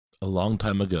A long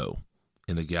time ago,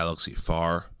 in a galaxy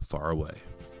far, far away.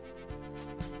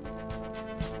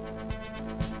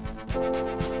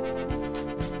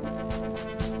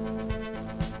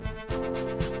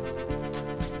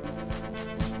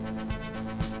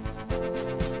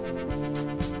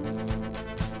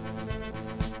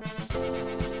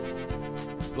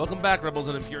 Welcome back, Rebels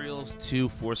and Imperials, to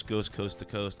Force Ghost Coast to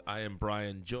Coast. I am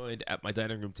Brian, joined at my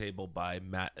dining room table by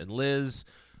Matt and Liz.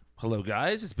 Hello,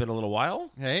 guys. It's been a little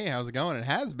while. Hey, how's it going? It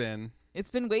has been.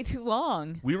 It's been way too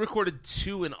long. We recorded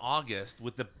 2 in August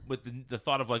with the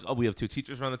thought of like, oh, we have 2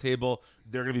 teachers around the table.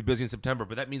 They're going to be busy in September,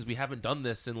 but that means we haven't done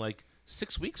this in like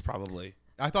 6 weeks probably.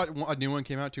 I thought a new one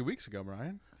came out 2 weeks ago,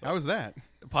 Brian. How was that?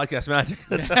 Podcast magic.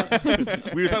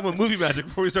 We were talking about movie magic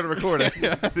before we started recording.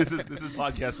 This is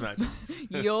podcast magic.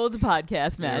 Ye old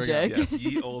podcast magic. Yes,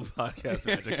 ye old podcast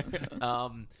magic.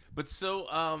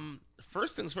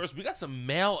 First things first, we got some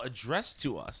mail addressed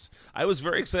to us. I was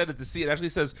very excited to see it. It actually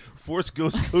says Force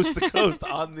Ghost Coast to Coast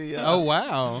on the... oh,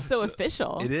 wow. So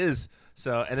official. It is.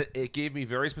 So, and it gave me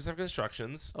very specific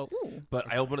instructions. Oh. But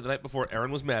I opened it the night before.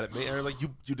 Erin was mad at me. Erin was like,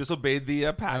 you disobeyed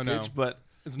the package. no. But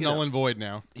It's null and void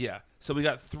now. yeah. So we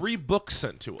got 3 books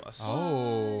sent to us.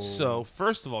 Oh. So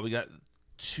first of all, we got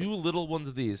 2 little ones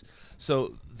of these.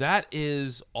 So that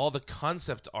is all the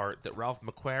concept art that Ralph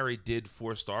McQuarrie did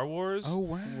for Star Wars. Oh,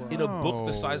 wow. In a book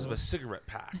the size of a cigarette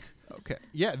pack. Okay.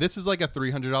 Yeah, this is like a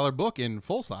 $300 book in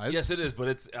full size. Yes, it is, but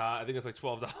it's I think it's like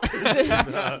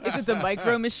 $12. Is it the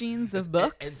micro machines of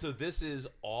books? And so this is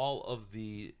all of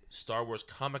the Star Wars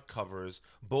comic covers,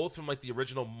 both from like the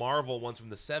original Marvel ones from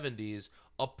the 70s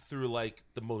up through like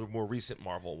the more recent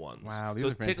Marvel ones. Wow, these so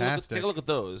are fantastic. Take a look at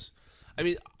those. I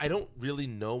mean, I don't really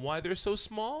know why they're so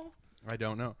small. I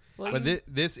don't know. Well, but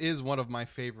this is one of my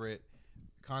favorite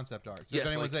concept arts. Yes,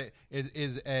 If anyone say it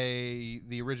is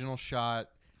the original shot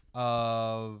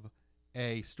of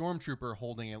a stormtrooper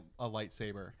holding a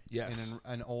lightsaber. Yes.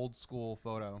 In an old school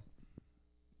photo.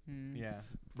 Yeah.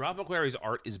 Ralph McQuarrie's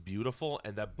art is beautiful,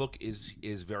 and that book is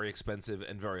very expensive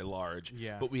and very large.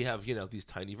 Yeah. But we have, these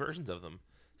tiny versions of them.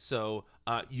 So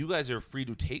you guys are free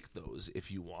to take those if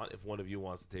you want. If one of you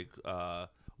wants to take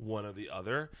one or the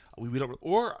other, we don't.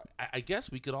 Or I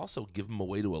guess we could also give them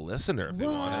away to a listener if they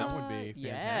want That it. would be fantastic.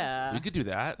 Yeah. We could do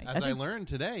that. As I learned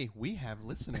today, we have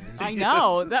listeners. I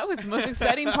know. That was the most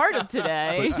exciting part of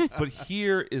today. But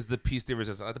here is the piece de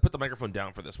resistance. I have to put the microphone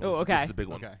down for this one. Oh, This okay. is a big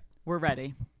one. Okay. We're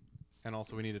ready. And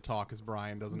also we need to talk because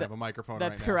Brian doesn't have a microphone right now.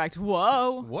 That's correct.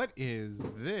 Whoa. What is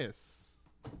this?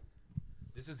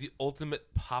 This is the ultimate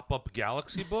pop-up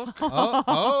galaxy book.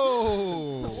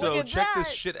 Oh. So Look at check this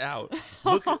that. shit out.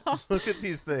 Look at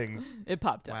these things. It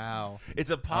popped up. Wow. It's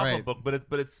a pop-up right. book, but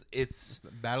it's The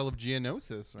Battle of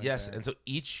Geonosis. Right yes, there. and so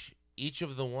each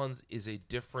of the ones is a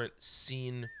different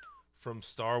scene from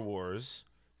Star Wars.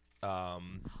 But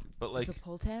like Is it a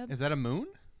pull tab? Is that a moon?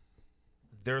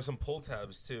 there are some pull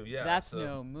tabs too. Yeah, That's so,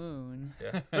 no moon.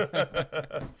 Yeah.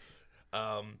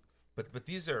 But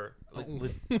these are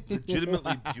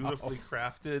legitimately beautifully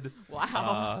crafted.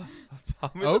 Wow.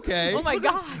 Okay. Oh my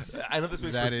gosh. I know this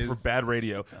makes That for is- bad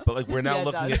radio, but like we're now Yeah, it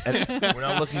looking does. at we're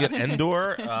now looking at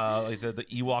Endor, like the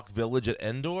Ewok village at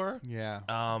Endor. Yeah.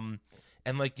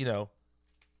 And like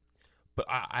but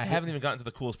I haven't even gotten to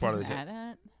the coolest part of There's this an yet. ad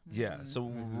at? Yeah, so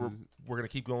we're gonna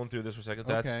keep going through this for a second.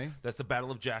 That's the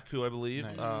Battle of Jakku, I believe.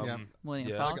 Nice. Yep. William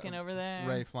yeah. Falcon over there.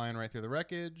 Ray flying right through the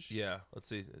wreckage. Yeah, let's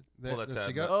see. There- Pull that there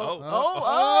she tab. go.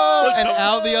 Oh. And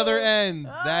out the other end.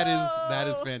 That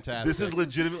is fantastic. This is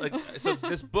legitimate. Like, so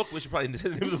this book, we should probably the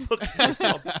name of the book. It's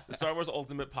called The Star Wars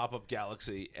Ultimate Pop-Up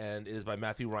Galaxy, and it is by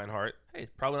Matthew Reinhardt. Hey,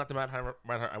 probably not the Matt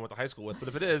Reinhardt I went to high school with, but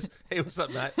if it is, hey, what's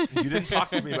up, Matt? You didn't talk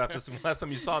to me about this last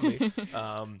time you saw me.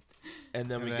 And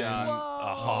then we got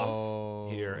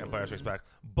Hoth here, Empire Strikes Back.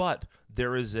 But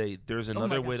there's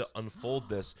another way to unfold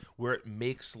this where it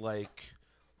makes like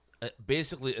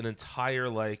basically an entire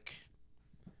like.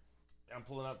 I'm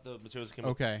pulling out the materials that came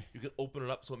up. Okay. You can open it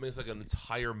up so it makes like an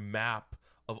entire map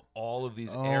of all of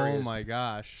these areas. Oh my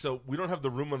gosh. So we don't have the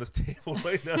room on this table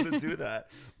right now to do that,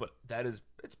 but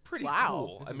it's pretty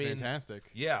cool. This I is mean, fantastic.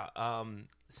 yeah.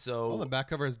 So Oh, the back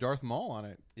cover has Darth Maul on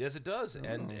it. yes, it does,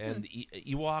 and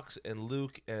Ewoks and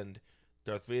Luke and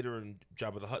Darth Vader and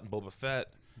Jabba the Hutt and Boba Fett.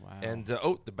 Wow. And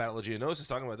the Battle of Geonosis.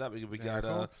 Talking about that, we got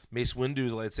cool. Mace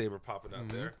Windu's lightsaber popping out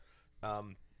there.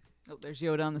 Oh, there's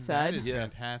Yoda on the That side. is Yeah.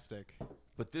 fantastic.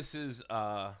 But this is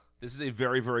a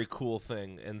very, very cool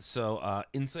thing. And so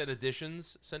Insight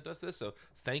Editions sent us this. So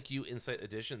thank you, Insight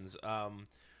Editions.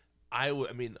 I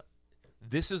mean,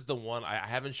 this is the one I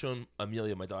haven't shown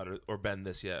Amelia, my daughter, or Ben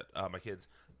this yet, my kids.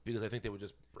 because I think they would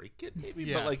just break it, maybe.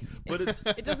 Yeah. But it's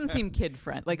It doesn't seem kid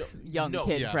friend, like young no,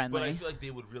 kid yeah, friendly. but I feel like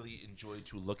they would really enjoy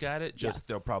to look at it. Just Yes.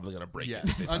 they're probably gonna break Yes, it.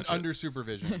 If they touch it. under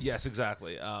supervision. Yes,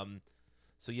 exactly.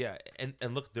 So yeah,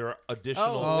 and look, there are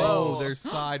additional Oh, things. there's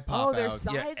side pop there's outs.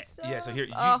 side yeah, stuff? yeah. So here,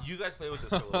 Oh. you guys play with this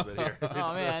for a little bit here.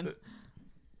 Oh man. I don't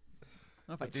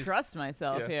know if I these- trust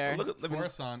myself yeah. here. Look at,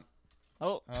 Coruscant.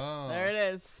 Oh, Oh, there it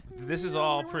is. this is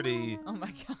all pretty. Oh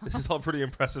my god. This is all pretty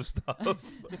impressive stuff.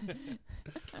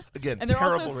 Again, And there are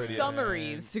terrible also radio.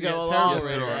 summaries to Yeah, go terrible along Yes,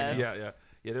 with there are. this.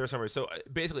 Yeah, there are summaries. So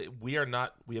basically, we have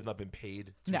not been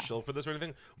paid to No. shill for this or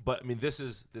anything. But I mean, this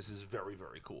is very,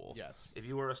 very cool. yes. If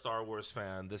you were a Star Wars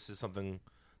fan, this is something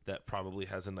that probably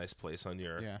has a nice place on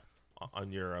your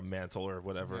mantle or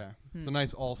whatever. Yeah. It's a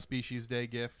nice all species day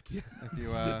gift. If you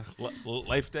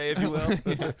Life Day, if you will.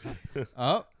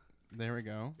 oh, there we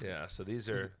go. Yeah. So these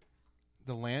are.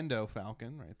 The Lando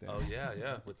Falcon right there. Oh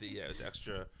yeah, with the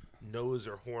extra nose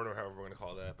or horn or however we're gonna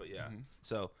call that. But yeah. Mhm.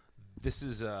 So this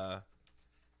is It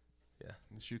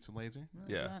shoots a laser.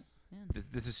 yeah. Yeah.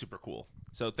 This is super cool.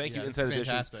 So thank you, Yeah, it's Inside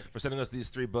Editions, fantastic. for sending us these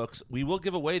 3 books. We will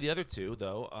give away the other 2,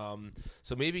 though.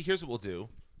 So maybe here's what we'll do.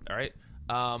 All right.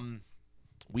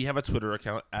 We have a Twitter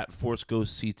account at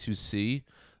ForceGhostC2C.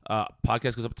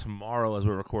 Podcast goes up tomorrow as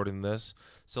we're recording this.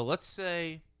 So let's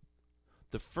say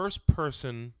the first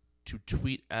person to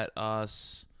tweet at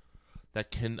us that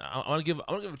can. I want to give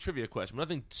a trivia question, but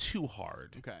nothing too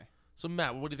hard. Okay. So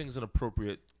Matt, what do you think is an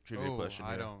appropriate trivia Oh, question?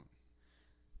 I here? don't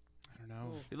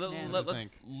know. Man. Let's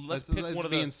Think. pick Let's one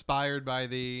of be the. inspired by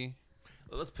the.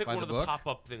 Let's pick By one the of the book?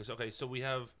 pop-up things. Okay, so we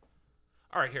have.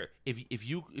 All right, here. If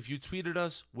you tweeted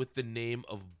us with the name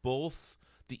of both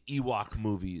the Ewok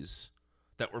movies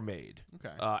that were made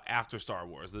Okay. after Star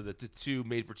Wars, the 2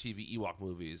 made-for-TV Ewok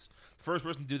movies, first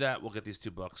person to do that will get these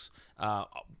 2 books.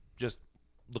 Just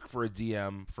look for a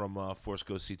DM from Force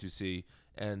Ghost C2C,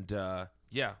 and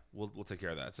yeah, we'll take care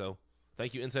of that. So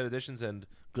thank you, Inside Editions, and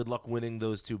good luck winning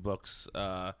those 2 books.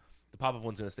 The pop-up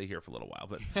one's going to stay here for a little while,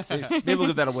 but maybe we'll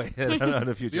give that away in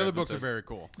a future The other books episode. are very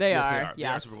cool. They Yes, are. they are.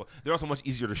 Yes. super cool. They're also much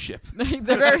easier to ship. they're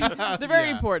very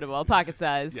Yeah. portable, pocket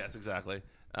size. Yes, exactly.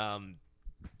 All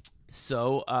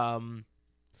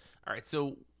right.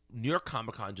 So New York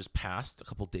Comic Con just passed a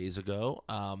couple days ago.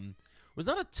 Was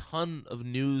not a ton of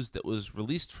news that was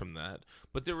released from that,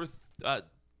 but there were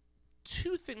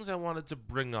 2 things I wanted to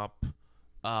bring up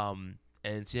and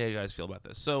see how you guys feel about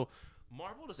this. So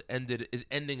Marvel is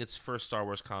ending its first Star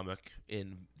Wars comic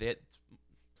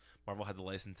Marvel had the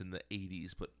license in the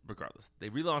 80s, but regardless, they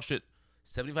relaunched it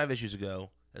 75 issues ago,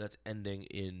 and that's ending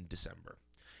in December.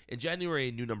 In January,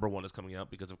 a new number 1 is coming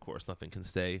out because, of course, nothing can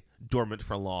stay dormant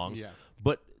for long. Yeah.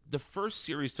 But the first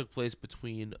series took place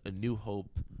between A New Hope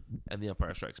and The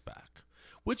Empire Strikes Back,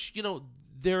 which,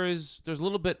 there's a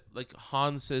little bit like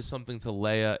Han says something to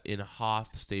Leia in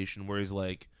Hoth Station where he's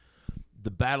like, the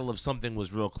battle of something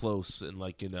was real close and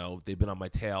they've been on my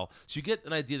tail. So you get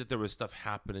an idea that there was stuff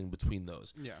happening between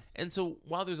those. Yeah. And so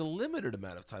while there's a limited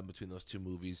amount of time between those 2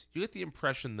 movies, you get the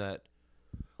impression that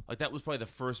that was probably the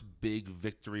first big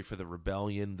victory for the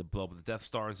rebellion, the blow up of the Death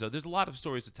Star. And so there's a lot of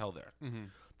stories to tell there. Mm-hmm.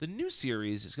 The new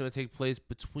series is going to take place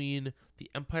between The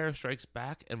Empire Strikes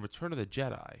Back and Return of the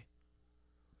Jedi.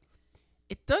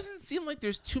 It doesn't seem like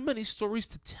there's too many stories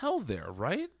to tell there,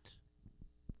 right?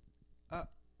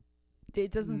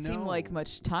 It doesn't seem like No.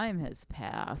 much time has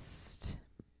passed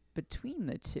between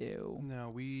the 2. No,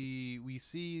 we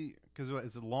see because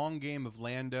it's a long game of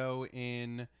Lando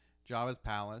in Jabba's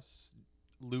palace,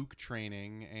 Luke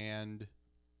training, and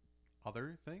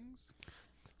other things.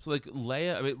 So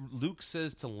Leia, Luke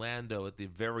says to Lando at the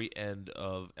very end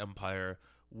of Empire,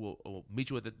 we'll meet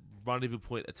you at the rendezvous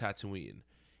point at Tatooine.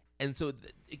 And so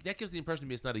that gives the impression to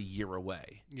me it's not a year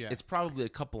away. Yeah. It's probably a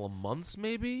couple of months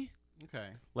maybe,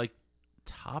 Okay.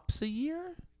 tops a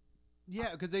year. Yeah,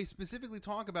 because they specifically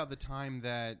talk about the time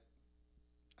that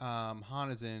Han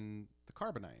is in the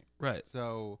Carbonite. Right.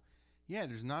 So, yeah,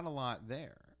 there's not a lot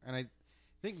there. And I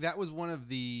think that was one of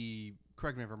the,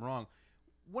 correct me if I'm wrong,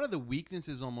 one of the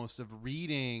weaknesses almost of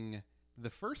reading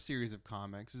the first series of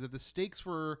comics is that the stakes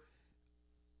were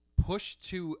pushed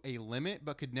to a limit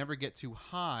but could never get too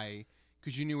high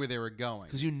because you knew where they were going.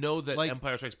 Because that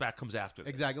Empire Strikes Back comes after this.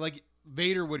 Exactly. Like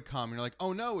Vader would come and you're like,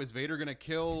 oh no, is Vader going to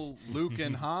kill Luke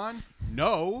and Han?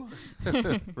 No.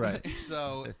 Right.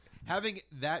 So having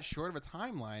that short of a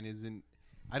timeline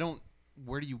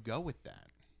where do you go with that?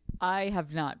 I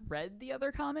have not read the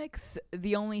other comics.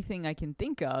 The only thing I can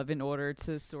think of in order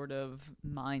to sort of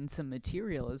mine some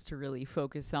material is to really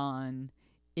focus on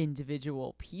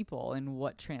individual people and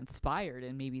what transpired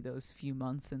in maybe those few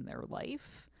months in their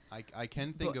life. I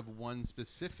can think of one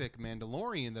specific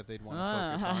Mandalorian that they'd want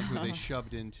to focus on, who they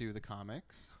shoved into the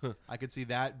comics. I could see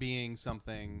that being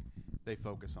something they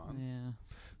focus on. Yeah.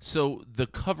 So the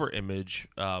cover image,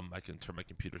 I can turn my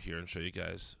computer here and show you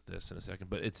guys this in a second,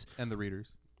 but it's And the readers.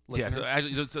 yeah. Listeners. So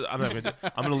actually, I'm not gonna,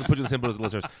 I'm going to put you in the same boat as the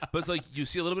listeners. But it's like you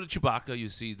see a little bit of Chewbacca, you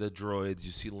see the droids,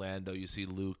 you see Lando, you see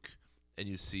Luke, and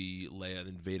you see Leia,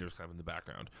 and Vader's kind of in the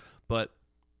background. But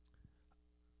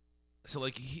so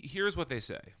like here's what they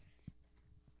say.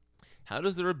 How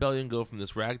does the rebellion go from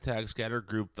this ragtag scattered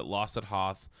group that lost at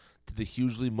Hoth to the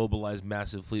hugely mobilized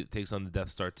massive fleet that takes on the Death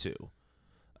Star 2?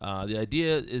 The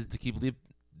idea is to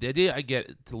the idea I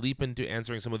get to leap into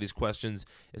answering some of these questions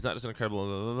is not just an incredible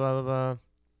blah, blah, blah, blah.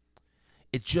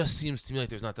 It just seems to me like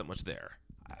there's not that much there.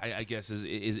 I guess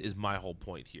is my whole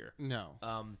point here. No.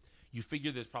 You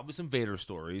figure there's probably some Vader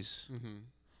stories Mm-hmm.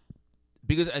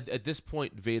 because at this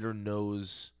point Vader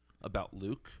knows about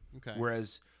Luke, Okay.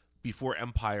 whereas before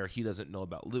Empire he doesn't know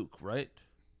about Luke, right?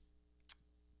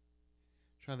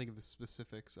 Trying to think of the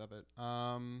specifics of it.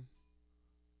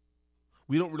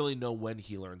 We don't really know when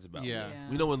he learns about Yeah. Luke.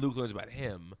 We know when Luke learns about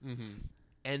him. Mm-hmm.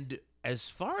 And as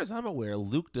far as I'm aware,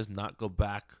 Luke does not go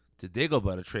back to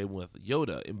Dagobah to trade with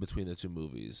Yoda in between the two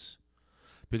movies.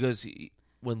 Because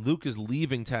when Luke is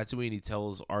leaving Tatooine, he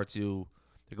tells R2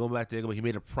 they're going back to Dagobah. He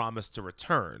made a promise to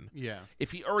return. Yeah.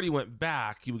 If he already went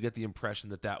back, you would get the impression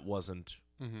that that wasn't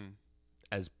Mm-hmm.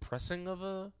 as pressing of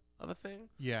a thing.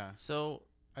 Yeah. So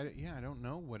I don't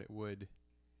know what it would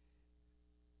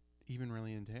even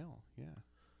really entail. Yeah.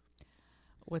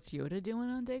 What's Yoda doing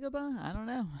on Dagobah? I don't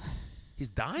know. he's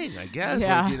dying, I guess.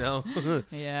 Yeah. Like, you know.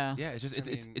 Yeah. Yeah, it's just I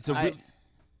mean, it's a real,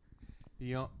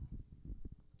 You know,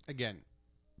 again,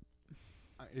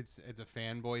 it's a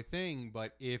fanboy thing,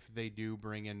 but if they do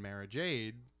bring in Mara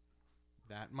Jade,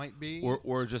 that might be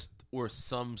or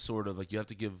some sort of like you have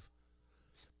to give.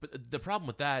 But the problem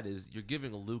with that is you're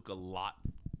giving Luke a lot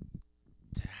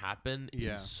to happen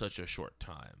Yeah. in such a short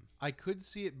time. I could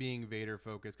see it being Vader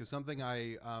focused because something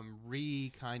I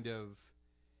kind of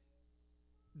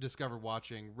discovered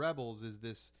watching Rebels is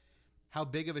this how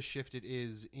big of a shift it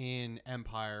is in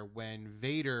Empire when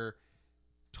Vader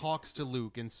talks to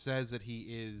Luke and says that he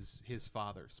is his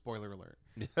father. Spoiler alert.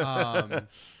 Yeah.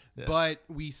 But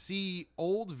we see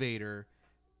old Vader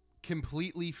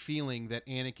completely feeling that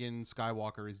Anakin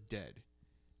Skywalker is dead.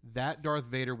 That Darth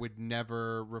Vader would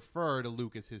never refer to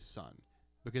Luke as his son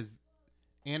because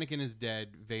Anakin is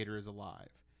dead, Vader is alive.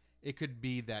 It could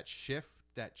be that shift,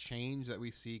 that change that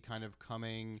we see kind of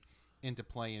coming into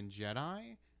play in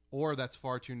Jedi, or that's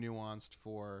far too nuanced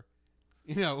for,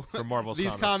 For Marvel's these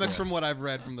comics, comics yeah. from what I've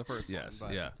read from the first Yes, one.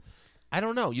 But yeah. I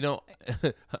don't know.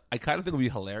 I kind of think it would be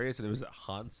hilarious if there was a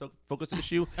Han focus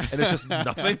issue and it's just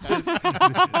nothing.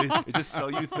 It just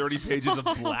sell you 30 pages of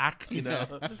black,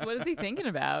 Just what is he thinking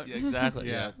about? Yeah, exactly.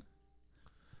 Yeah.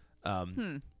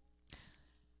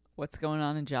 What's going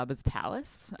on in Jabba's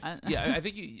palace? Yeah, I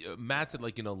think Matt said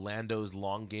Lando's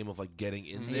long game of getting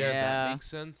in there. Yeah. That makes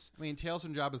sense. I mean, Tales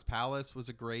from Jabba's Palace was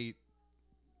a great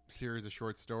series of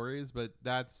short stories, but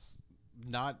that's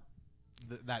not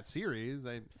that series.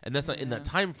 And that's not in that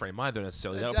time frame either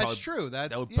necessarily. That would That's probably, true.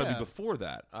 That would probably be before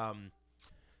that.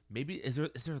 Maybe is there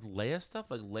Leia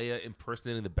stuff like Leia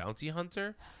impersonating the bounty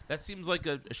hunter? That seems like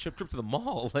a ship trip to the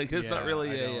mall. It's not really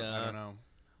I don't know.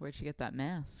 Where'd you get that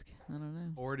mask? I don't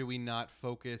know. Or do we not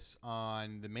focus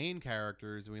on the main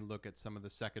characters and we look at some of the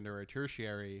secondary,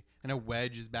 tertiary? And a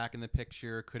Wedge is back in the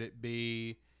picture. Could it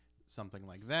be something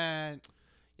like that?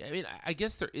 Yeah, I mean, I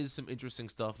guess there is some interesting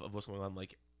stuff of what's going on,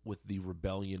 with the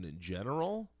rebellion in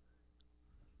general.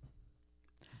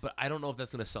 But I don't know if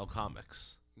that's going to sell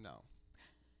comics. No.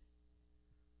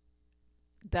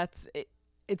 That's it.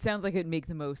 It sounds like it'd make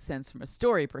the most sense from a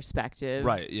story perspective,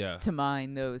 Right, yeah. to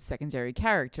mine those secondary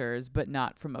characters, but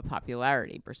not from a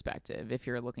popularity perspective. If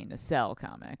you're looking to sell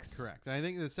comics, Correct. And I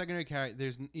think the secondary character,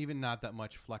 there's even not that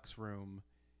much flex room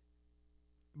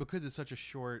because it's such a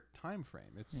short time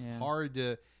frame. It's hard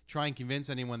to try and convince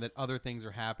anyone that other things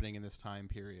are happening in this time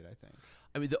period, I think.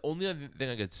 I mean, the only other thing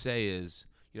I could say is,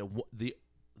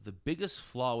 the biggest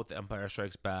flaw with The Empire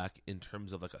Strikes Back in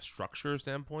terms of a structure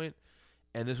standpoint,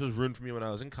 and this was ruined for me when I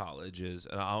was in college, and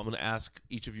I'm going to ask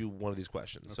each of you one of these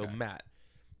questions. Okay. So, Matt,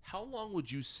 how long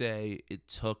would you say it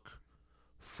took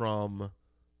from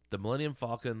the Millennium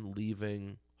Falcon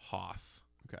leaving Hoth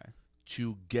Okay.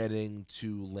 to getting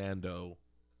to Lando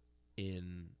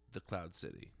in the Cloud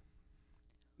City?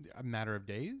 A matter of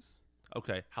days?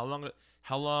 Okay. How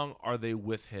long are they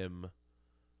with him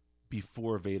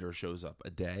before Vader shows up? A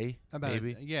day?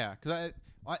 Maybe? Yeah, because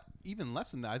I even less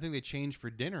than that. I think they change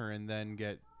for dinner and then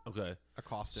get Okay.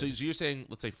 accosted. So you're saying,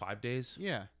 let's say 5 days?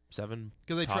 yeah. 7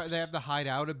 Because tops. they have to hide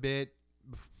out a bit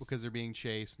because they're being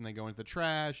chased, and they go into the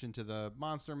trash, into the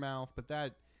monster mouth. But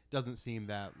that doesn't seem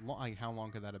that long. Like, how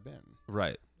long could that have been?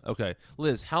 Right. Okay.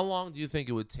 Liz, how long do you think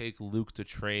it would take Luke to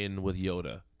train with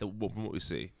Yoda, from what we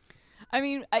see? I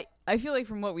mean, I feel like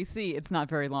from what we see, it's not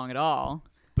very long at all.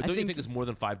 But don't you think it's more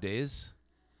than 5 days?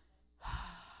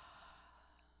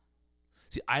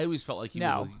 See, I always felt like he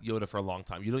was with Yoda for a long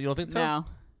time. You don't think so? No.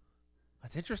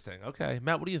 That's interesting. Okay.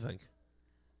 Matt, what do you think?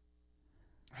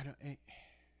 I don't. I feel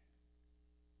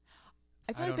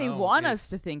I like don't they know. want us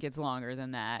to think it's longer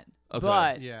than that. Okay.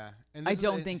 But Yeah, and I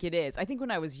don't think it is. I think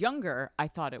when I was younger, I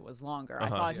thought it was longer. I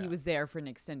thought he was there for an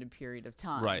extended period of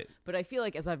time. Right. But I feel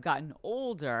like as I've gotten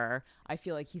older, I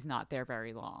feel like he's not there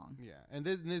very long. Yeah, and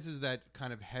this is that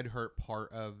kind of head hurt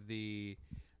part of the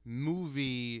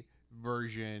movie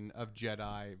version of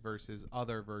Jedi versus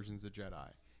other versions of Jedi,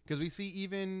 because we see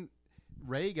even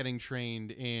Rey getting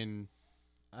trained in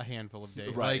a handful of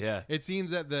days. Right, like, yeah. It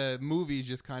seems that the movies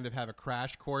just kind of have a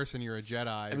crash course and you're a Jedi.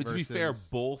 I mean, to be fair,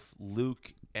 both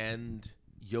Luke and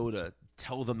Yoda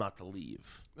tell them not to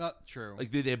leave. True.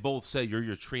 Like they both say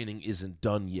your training isn't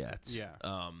done yet. Yeah.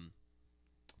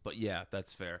 But yeah,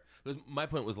 that's fair. But my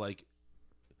point was like,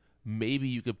 maybe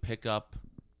you could pick up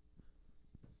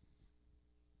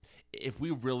if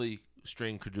we really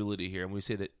strain credulity here and we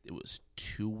say that it was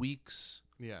 2 weeks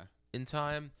Yeah. in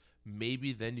time.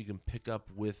 Maybe then you can pick up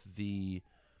with the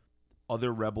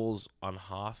other rebels on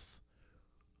Hoth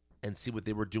and see what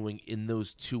they were doing in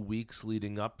those 2 weeks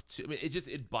leading up to. I mean,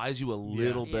 it buys you a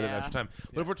little bit of Yeah. extra time.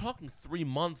 But if we're talking 3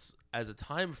 months as a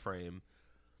time frame,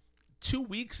 2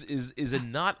 weeks is a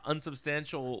not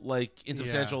unsubstantial,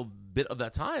 insubstantial bit of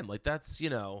that time. Like that's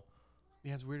Yeah,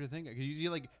 it's weird to think. Because you see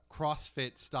like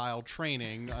CrossFit style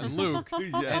training on Luke,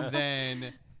 and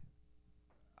then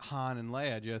Han and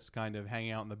Leia just kind of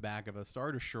hanging out in the back of a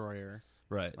Star Destroyer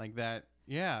right. like that.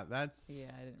 Yeah, that's Yeah,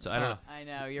 I didn't. So I don't know. I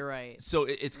know, you're right. So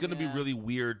it's going to be Yeah. really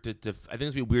weird to I think it's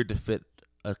going to be weird to fit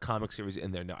a comic series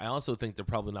in there. Now, I also think they're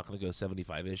probably not going to go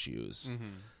 75 issues.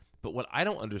 But what I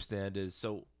don't understand is,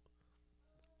 so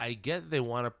I get they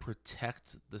want to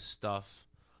protect the stuff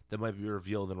that might be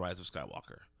revealed in Rise of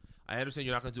Skywalker. I understand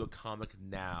you're not going to do a comic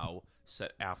now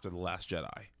set after The Last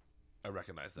Jedi. I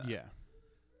recognize that. yeah.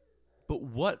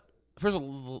 But first of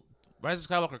all, Rise of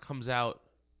Skywalker comes out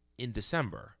in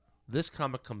December. This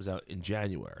comic comes out in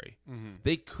January.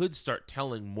 They could start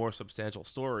telling more substantial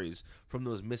stories from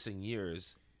those missing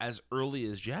years as early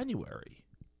as January.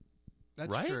 That's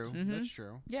Right? true. Mhm. That's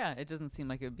true. Yeah, it doesn't seem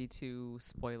like it would be too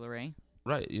spoilery.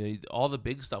 Right. All the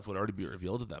big stuff would already be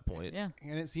revealed at that point. Yeah.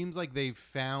 And it seems like they've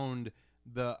found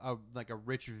like a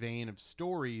rich vein of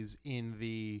stories in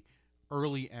the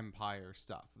early Empire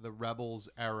stuff, the Rebels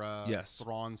era, Yes.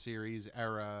 Thrawn series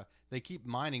era. They keep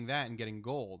mining that and getting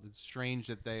gold. It's strange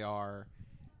that they are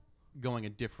going a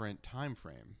different time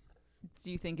frame.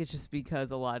 Do you think it's just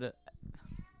because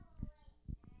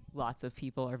lots of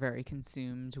people are very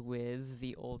consumed with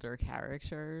the older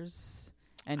characters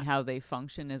and how they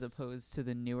function as opposed to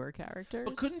the newer characters?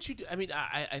 But couldn't you I mean,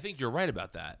 I think you're right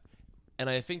about that. And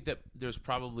I think that there's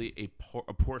probably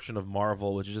a portion of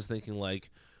Marvel which is just thinking like,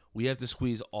 we have to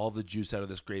squeeze all the juice out of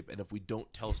this grape, and if we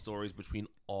don't tell stories between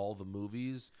all the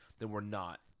movies, then we're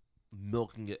not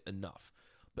milking it enough.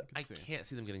 But I can't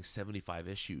see them getting 75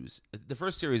 issues. The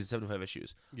first series is 75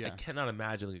 issues. Yeah. I cannot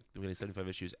imagine them getting 75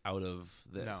 issues out of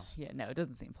this. Yeah, no, it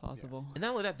doesn't seem plausible. And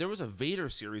not only that, there was a Vader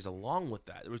series along with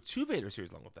that. There were 2 Vader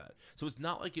series along with that. So it's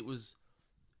not like it was...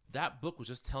 That book was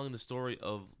just telling the story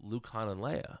of Luke, Han, and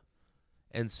Leia.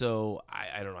 And so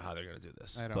I don't know how they're going to do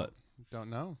this. I don't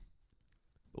know.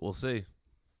 But we'll see.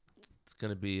 It's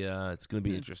gonna be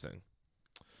interesting.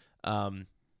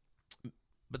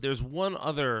 But there's one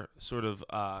other sort of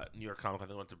New York comic I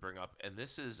think I wanted to bring up, and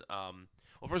this is well,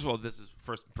 first of all, this is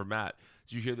first for Matt.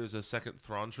 Did you hear there's a second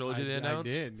Thrawn trilogy they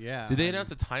announced? I did, yeah. Did they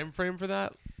announce a time frame for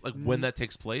that? Like when that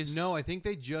takes place? No, I think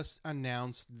they just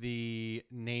announced the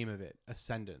name of it,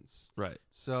 Ascendance. Right.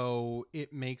 So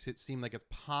it makes it seem like it's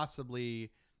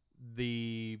possibly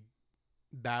the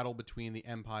battle between the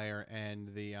Empire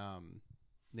and the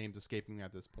name's escaping me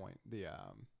at this point. The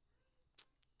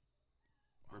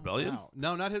Rebellion? wow.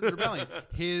 No, not his rebellion.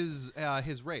 His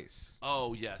race.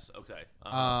 Oh yes. Okay.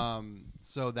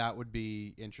 So that would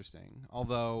be interesting.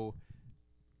 Although,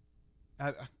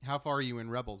 how far are you in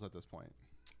Rebels at this point?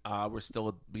 We're still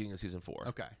at the beginning of season 4.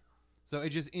 Okay. So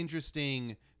it's just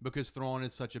interesting because Thrawn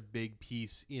is such a big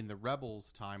piece in the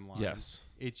Rebels timeline. Yes.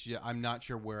 I'm not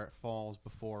sure where it falls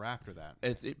before or after that.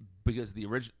 Because the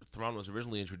Thrawn was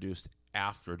originally introduced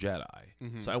after Jedi.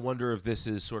 So I wonder if this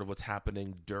is sort of what's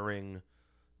happening during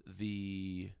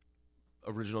the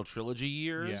original trilogy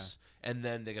years, and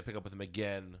then they can pick up with him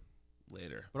again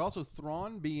later. But also,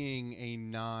 Thrawn being a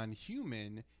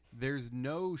non-human, there's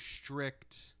no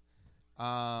strict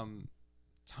timeline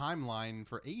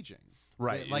for aging.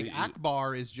 Right. Like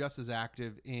Akbar is just as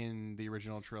active in the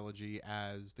original trilogy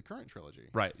as the current trilogy.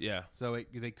 Right, yeah. So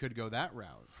they could go that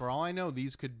route. For all I know,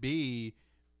 these could be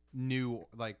new,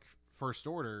 like, First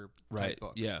Order type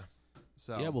books. Yeah.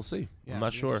 So Yeah, we'll see. yeah, I'm not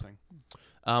it'd be sure. interesting.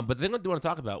 But the thing I do want to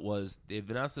talk about was they've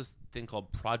announced this thing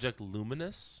called Project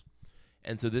Luminous,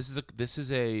 and so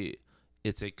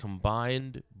it's a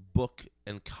combined book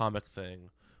and comic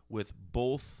thing with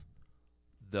both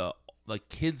the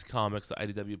kids comics that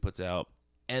IDW puts out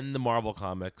and the Marvel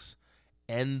comics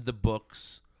and the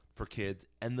books for kids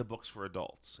and the books for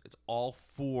adults. It's all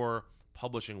 4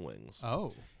 publishing wings.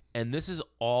 Oh. And this is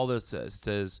all that it says. It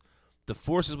says, the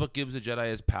Force is what gives the Jedi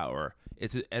his power.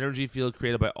 It's an energy field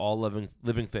created by all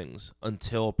living things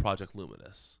until Project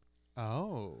Luminous.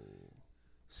 Oh.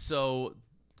 So,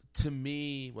 to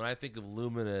me, when I think of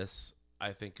Luminous,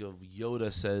 I think of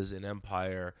Yoda says in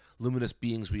Empire, luminous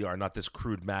beings we are, not this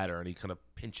crude matter. And he kind of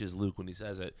pinches Luke when he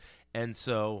says it. And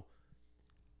so,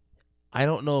 I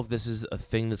don't know if this is a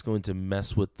thing that's going to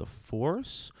mess with the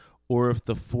Force, or if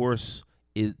the Force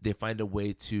they find a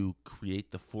way to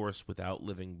create the Force without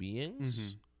living beings.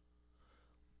 Mhm.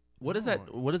 What does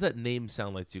that name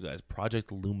sound like to you guys?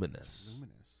 Project Luminous.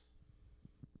 Luminous.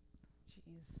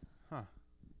 Jeez. Huh.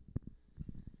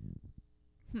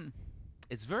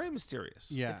 It's very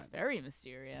mysterious. Yeah. It's very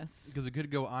mysterious. Because it could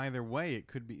go either way. It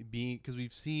could be because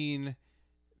we've seen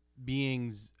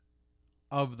beings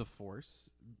of the Force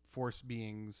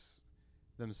beings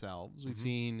themselves. We've Mhm.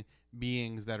 seen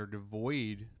beings that are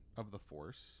devoid of the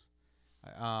Force.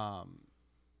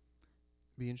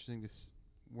 Be interesting to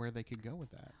where they could go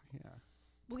with that. Yeah.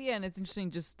 Well, yeah, and it's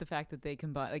interesting just the fact that they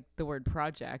combine, like, the word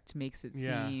project makes it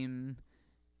Yeah. seem.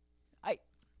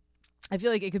 I feel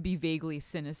like it could be vaguely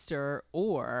sinister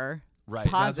or Right.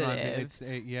 positive.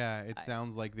 It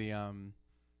sounds like the I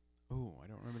don't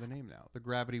remember the name now. The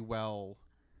Gravity Well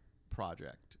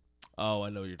project. Oh, I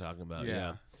know what you're talking about.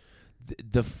 Yeah. Yeah.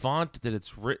 The font that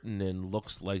it's written in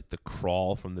looks like the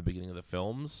crawl from the beginning of the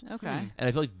films. Okay. And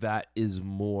I feel like that is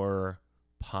more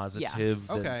positive Yes.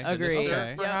 than Okay. sinister, Agreed.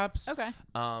 Okay. perhaps. Okay.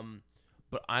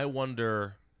 But I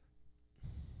wonder.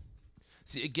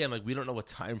 See, again, like, we don't know what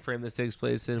time frame this takes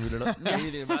place in. We don't know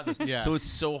anything about this. Yeah. So it's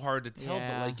so hard to tell.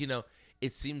 Yeah. But, like,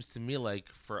 it seems to me like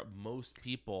for most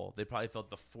people, they probably felt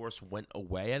the Force went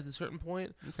away at a certain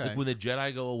point. Okay. Like when the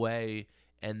Jedi go away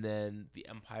and then the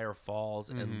Empire falls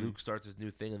and Mhm. Luke starts his new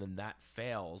thing and then that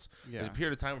fails. Yeah. There's a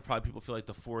period of time where probably people feel like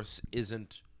the Force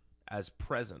isn't as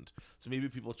present. So maybe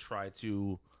people try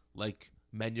to, like,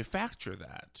 manufacture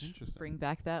that. Interesting. Bring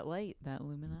back that light, that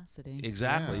luminosity.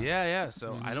 Exactly. Yeah.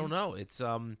 So I Mhm. don't know. It's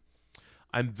I'm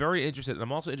very interested, and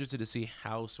I'm also interested to see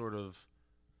how sort of,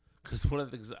 because one of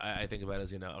the things I think about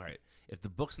is, all right, if the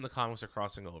books and the comics are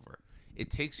crossing over, it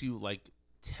takes you like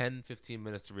 10, 15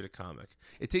 minutes to read a comic.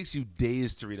 It takes you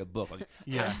days to read a book. Like,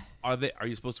 Yeah. are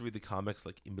you supposed to read the comics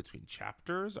like in between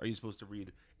chapters? Are you supposed to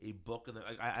read a book and then,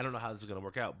 like, I don't know how this is going to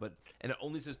work out, and it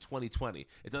only says 2020.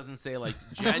 It doesn't say like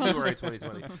January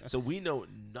 2020. So we know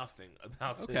nothing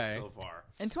about Okay. this so far.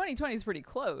 And 2020 is pretty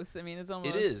close. I mean, it's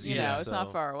almost, is, you yeah, know, it's not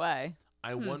so- far away.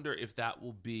 I wonder if that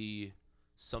will be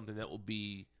something that will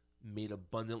be made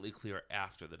abundantly clear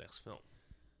after the next film.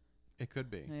 It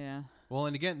could be. Yeah. Well,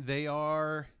 and again, they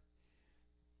are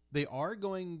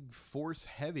going Force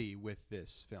heavy with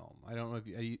this film. I don't know if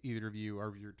either of you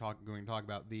are going to talk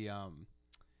about the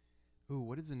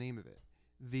what is the name of it?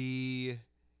 The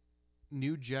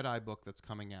new Jedi book that's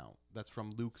coming out. That's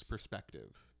from Luke's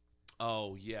perspective,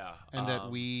 Oh yeah, and that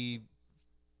we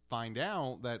find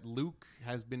out that Luke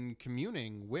has been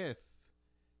communing with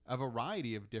a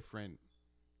variety of different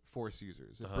Force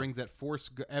users. It Uh-huh. brings that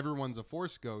everyone's a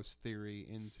Force ghost theory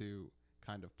into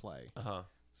kind of play.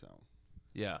 So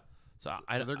Yeah. So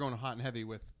so they're going hot and heavy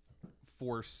with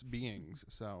Force beings.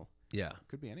 So yeah. it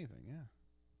could be anything. Yeah.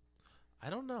 I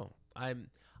don't know.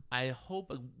 I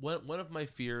hope one of my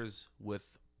fears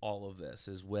with all of this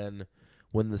is when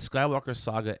the Skywalker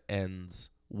saga ends,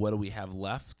 what do we have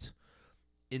left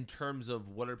in terms of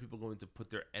what are people going to put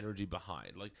their energy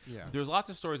behind? Like, Yeah. there's lots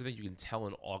of stories I think you can tell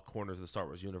in all corners of the Star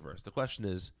Wars universe. The question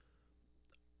is,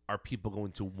 are people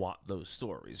going to want those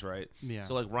stories, right? Yeah.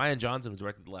 So, like, Rian Johnson, who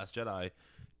directed The Last Jedi,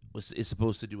 is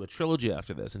supposed to do a trilogy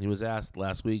after this, and he was asked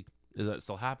last week, is that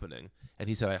still happening? And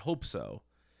he said, I hope so.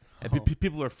 And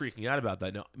people are freaking out about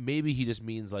that. Now, maybe he just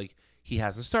means, like, he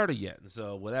hasn't started yet, and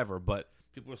so whatever. But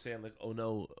people are saying, like, oh,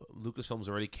 no, Lucasfilm's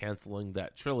already canceling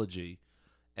that trilogy.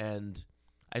 And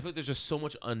I feel like there's just so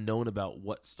much unknown about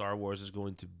what Star Wars is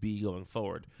going to be going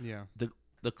forward. Yeah.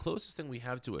 The closest thing we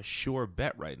have to a sure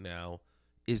bet right now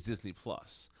is Disney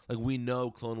Plus. Like, we know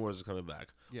Clone Wars is coming back.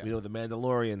 Yeah. We know The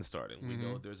Mandalorian starting. We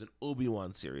know there's an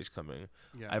Obi-Wan series coming.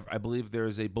 Yeah. I believe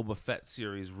there's a Boba Fett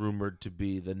series rumored to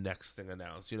be the next thing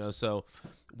announced. So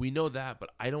we know that, but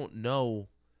I don't know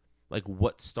like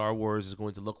what Star Wars is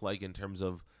going to look like in terms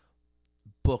of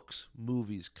books,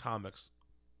 movies, comics.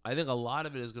 I think a lot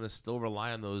of it is going to still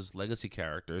rely on those legacy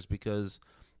characters because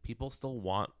people still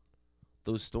want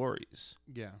those stories.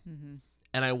 Yeah. Mm-hmm.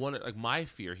 And I want like my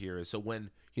fear here is so when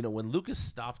Lucas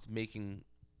stopped making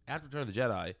after Return of the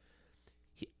Jedi,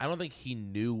 I don't think he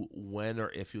knew when or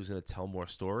if he was going to tell more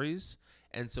stories,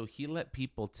 and so he let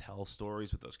people tell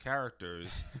stories with those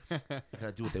characters and kind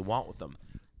of do what they want with them.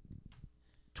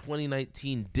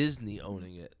 2019 Disney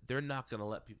owning it, they're not going to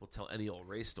let people tell any old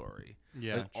Rey story.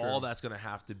 Yeah. Like, all that's going to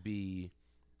have to be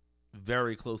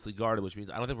very closely guarded, which means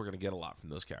I don't think we're going to get a lot from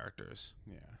those characters,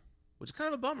 Yeah. which is kind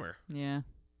of a bummer. Yeah.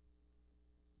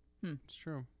 It's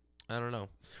true. I don't know,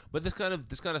 but this kind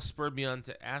of spurred me on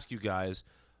to ask you guys,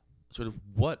 sort of,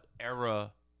 what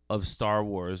era of Star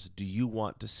Wars do you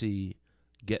want to see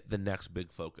get the next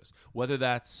big focus? Whether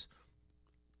that's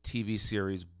TV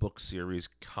series, book series,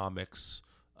 comics,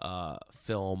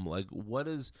 film. Like,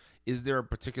 is there a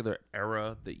particular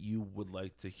era that you would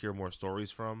like to hear more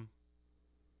stories from?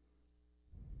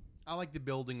 I like the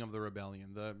building of the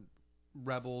rebellion, the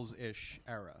Rebels-ish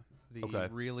era. Okay.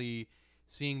 Really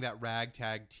seeing that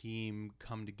ragtag team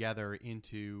come together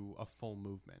into a full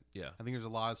movement. Yeah. I think there's a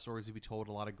lot of stories to be told,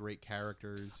 a lot of great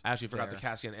characters. I actually forgot there. the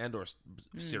Cassian Andor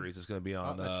series is going to be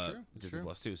on that's true. That's Disney true.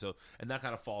 Plus too. So, and that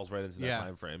kind of falls right into that Yeah.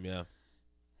 time frame. Yeah.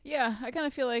 Yeah, I kind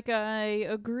of feel like I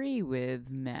agree with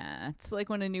Matt. Like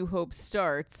when A New Hope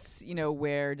starts,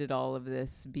 where did all of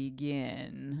this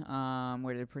begin?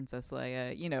 Where did Princess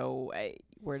Leia,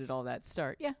 where did all that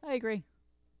start? Yeah, I agree.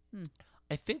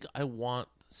 I think I want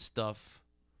stuff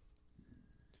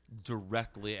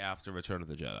directly after Return of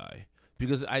the Jedi,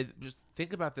 because I just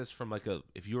think about this from like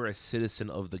if you're a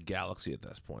citizen of the galaxy at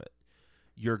this point,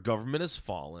 your government has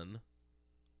fallen,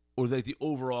 or like the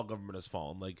overall government has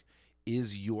fallen. Like,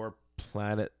 is your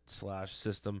planet /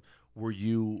 system, were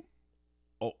you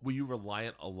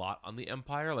reliant a lot on the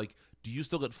Empire? Like, do you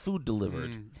still get food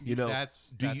delivered?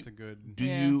 That's a good. Do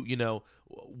Yeah. you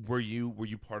were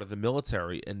you part of the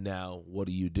military, and now what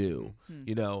do you do?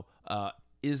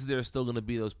 Is there still going to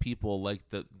be those people like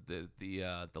the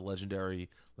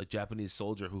legendary like Japanese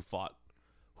soldier who fought,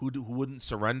 who wouldn't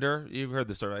surrender? You've heard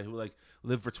the story, right? Who like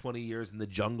lived for 20 years in the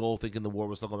jungle thinking the war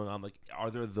was still going on. Like, are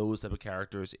there those type of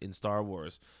characters in Star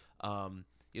Wars?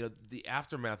 The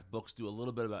Aftermath books do a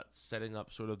little bit about setting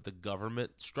up sort of the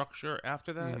government structure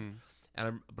after that.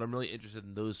 But I'm really interested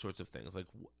in those sorts of things. Like,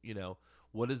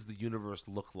 what does the universe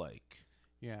look like?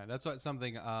 Yeah, that's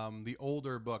something. The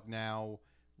older book now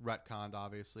retconned,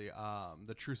 obviously.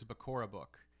 The Truce of Bakura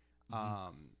book.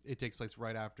 It takes place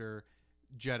right after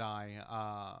Jedi,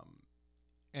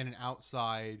 and an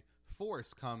outside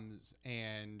force comes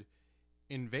and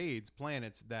invades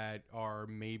planets that are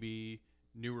maybe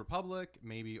New Republic,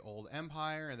 maybe Old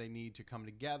Empire, and they need to come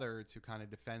together to kind of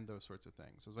defend those sorts of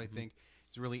things. So I think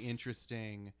it's really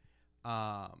interesting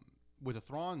with the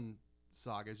Thrawn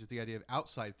saga, just the idea of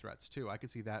outside threats too. I could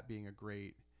see that being a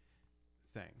great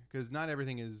thing, because not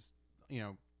everything is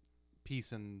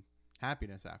peace and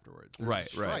happiness afterwards. There's Right.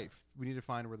 strife. We need to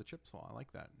find where the chips fall. I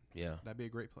like that. Yeah. That'd be a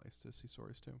great place to see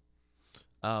stories too.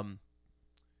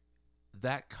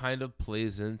 That kind of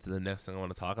plays into the next thing I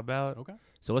want to talk about. Okay.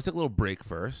 So let's take a little break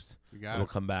first. You And got we'll it.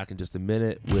 come back in just a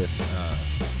minute with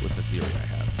the theory I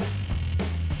have.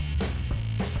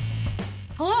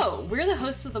 Hello, we're the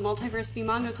hosts of the Multiversity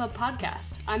Manga Club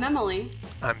podcast. I'm Emily.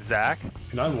 I'm Zach.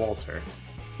 And I'm Walter.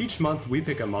 Each month, we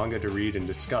pick a manga to read and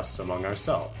discuss among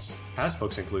ourselves. Past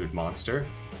books include Monster,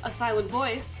 A Silent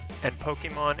Voice. And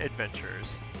Pokemon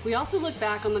Adventures. We also look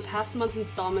back on the past month's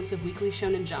installments of Weekly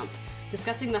Shonen Jump,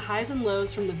 discussing the highs and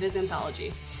lows from the Viz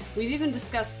anthology. We've even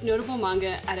discussed notable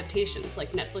manga adaptations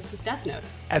like Netflix's Death Note.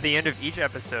 At the end of each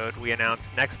episode, we announce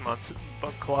next month's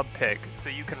book club pick so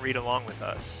you can read along with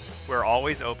us. We're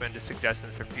always open to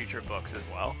suggestions for future books as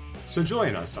well. so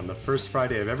join us on the first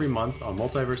Friday of every month on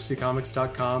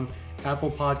multiversitycomics.com,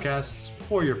 Apple Podcasts,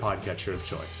 or your podcatcher of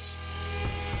choice.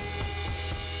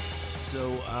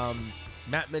 So,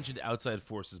 Matt mentioned outside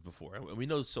forces before, and we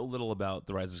know so little about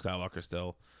The Rise of Skywalker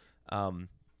still.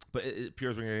 But it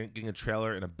appears we're getting a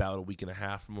trailer in about a week and a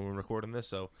half from when we're recording this,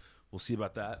 so we'll see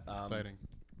about that. Exciting.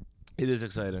 It is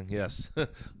exciting, yes.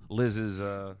 Liz is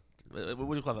what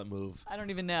do you call that move? I don't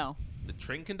even know. The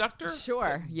train conductor?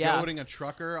 Sure. Yes. Goading a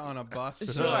trucker on a bus. to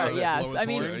Sure. blow Yes. his I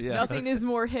mean, horn. Yeah. nothing is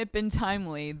more hip and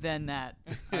timely than that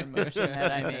motion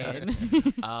that I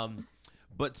made.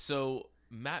 But so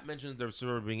Matt mentioned there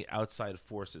sort of being outside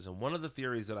forces, and one of the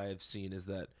theories that I have seen is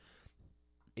that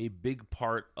a big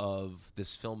part of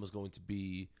this film is going to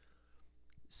be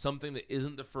something that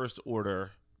isn't the First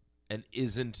Order and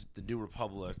isn't the New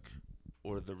Republic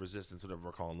or the Resistance, whatever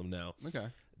we're calling them now. Okay.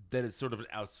 That it's sort of an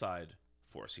outside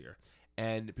force here.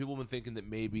 And people have been thinking that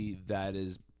maybe that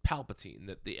is Palpatine,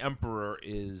 that the Emperor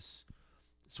is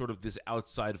sort of this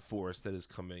outside force that is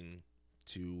coming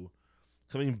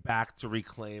back to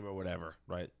reclaim or whatever,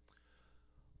 right?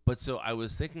 But so I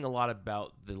was thinking a lot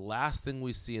about the last thing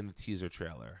we see in the teaser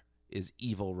trailer is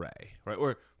Evil Rey, right?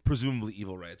 Or presumably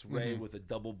Evil Rey. It's Rey with a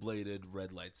double-bladed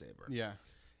red lightsaber. Yeah.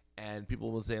 And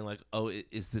people were saying, like, oh,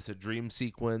 is this a dream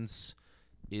sequence?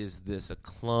 Is this a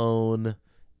clone?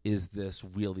 Is this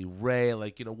really Rey?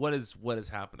 Like, what is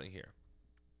happening here?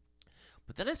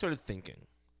 But then I started thinking.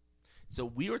 So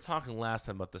we were talking last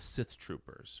time about the Sith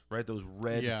troopers, right? Those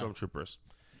red stormtroopers.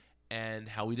 And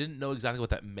how we didn't know exactly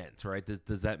what that meant, right?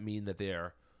 Does that mean that they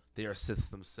are Siths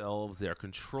themselves? They are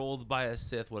controlled by a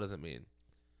Sith? What does it mean?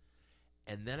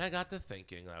 And then I got to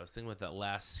thinking, and I was thinking about that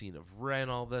last scene of Rey and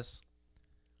all this.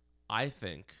 I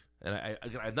think, and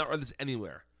I've not read this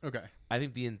anywhere. Okay. I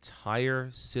think the entire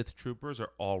Sith troopers are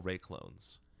all Rey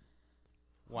clones.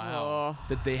 Wow.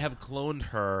 That they have cloned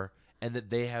her, and that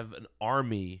they have an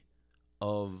army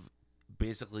of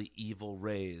basically evil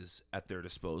Reys at their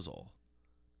disposal.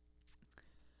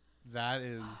 That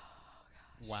is.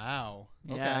 Wow.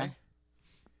 Yeah. Okay.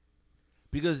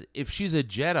 Because if she's a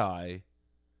Jedi,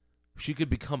 she could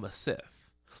become a Sith.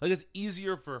 Like, it's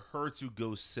easier for her to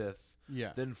go Sith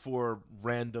Yeah. than for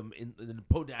random than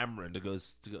Poe Dameron to go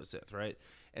Sith, right?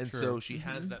 And Sure. so she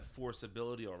has that Force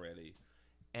ability already,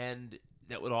 and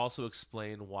that would also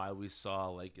explain why we saw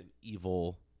like an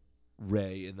evil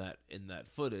Rey in that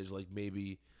footage. Like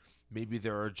maybe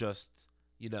there are just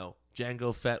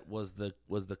Jango Fett was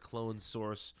the clone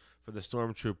source for the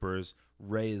stormtroopers.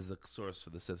 Rey is the source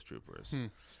for the Sith troopers,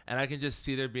 and I can just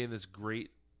see there being this great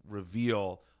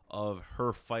reveal of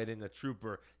her fighting a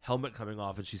trooper, helmet coming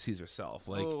off, and she sees herself.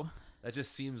 Like that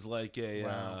just seems like a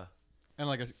Wow. And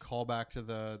like a callback to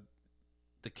the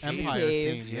cave. Empire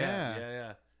Cave. scene.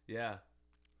 Yeah.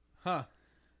 Huh.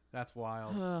 That's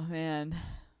wild. Oh man,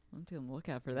 I'm on the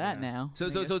lookout for that Yeah. now. So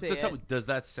I'm gonna see tell me, it. does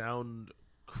that sound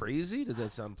crazy? Does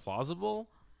that sound plausible?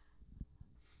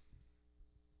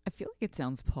 I feel like it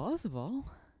sounds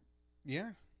plausible.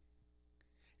 Yeah.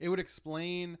 It would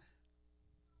explain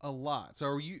a lot. So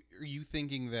are you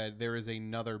thinking that there is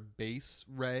another base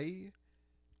Rey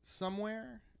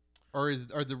somewhere? Or is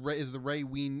the Rey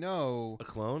we know A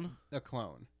clone? a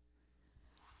clone?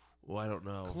 Well, I don't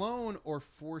know. Clone or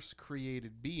force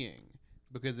created being?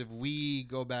 Because if we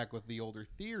go back with the older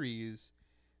theories,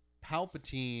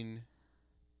 Palpatine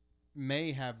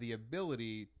may have the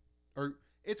ability, or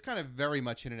it's kind of very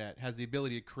much hinted at, has the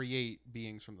ability to create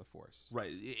beings from the Force.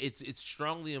 Right. It's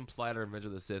strongly implied in Revenge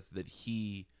of the Sith that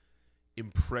he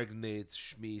impregnates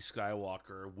Shmi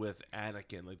Skywalker with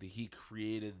Anakin. Like that he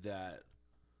created that.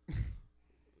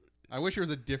 I wish there was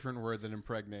a different word than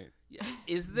impregnate. Yeah.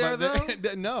 Is there though?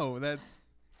 No, that's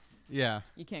yeah.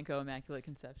 You can't go immaculate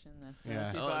conception. That's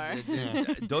Yeah. too Oh, far.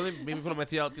 don't even maybe put on my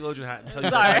theologian hat and tell you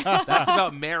Sorry. that's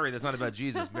about Mary. That's not about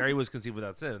Jesus. Mary was conceived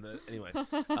without sin. Anyway,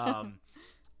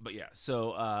 but yeah.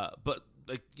 So, but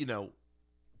like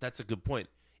that's a good point.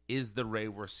 Is the Rey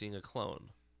we're seeing a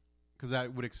clone? Because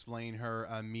that would explain her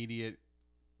immediate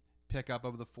pickup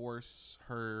of the Force,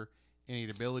 her innate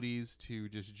abilities to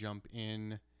just jump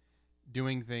in,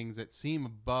 doing things that seem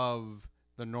above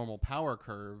the normal power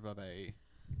curve of a.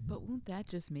 But won't that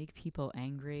just make people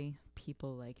angry?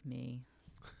 People like me.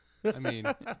 I mean,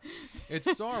 it's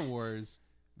Star Wars.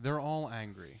 They're all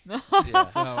angry. Yeah.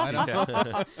 So I don't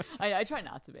know. I try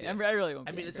not to be. Yeah. I really won't.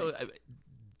 I be mean, it's angry. so.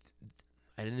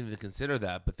 I didn't even consider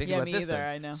that, but think Yeah, about me this. either, then.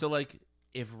 I know. So, like,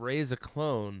 if Rey's a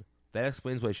clone, that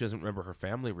explains why she doesn't remember her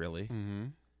family really, Mm-hmm.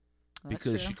 That's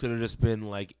because true. she could have just been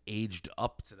like aged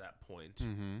up to that point.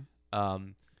 Mm-hmm.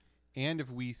 And if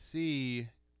we see,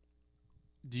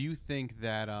 do you think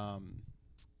that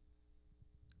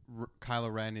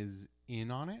Kylo Ren is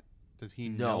in on it? Does he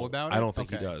know about it? I don't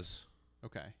think Okay. he does.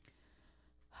 Okay.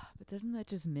 But doesn't that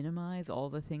just minimize all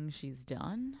the things she's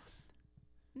done?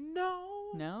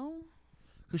 No, No.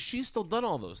 because she's still done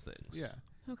all those things. Yeah.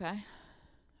 Okay. I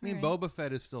mean, Boba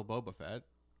Fett is still Boba Fett,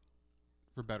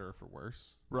 for better or for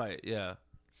worse, Right. Yeah.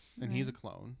 and he's a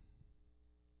clone.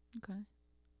 Okay.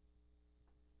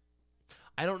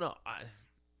 I don't know.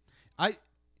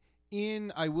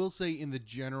 I will say in the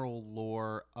general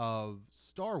lore of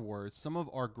Star Wars, some of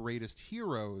our greatest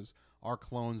heroes are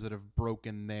clones that have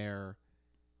broken their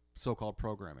so-called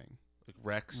programming. Like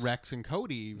Rex. Rex and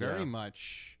Cody very Yeah.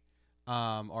 much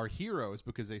are heroes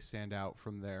because they stand out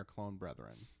from their clone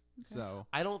brethren. So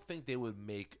I don't think they would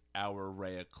make our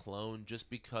Rey a clone just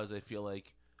because I feel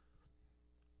like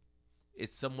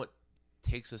it somewhat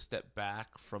takes a step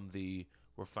back from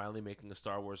we're finally making a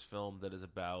Star Wars film that is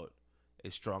about a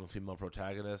strong female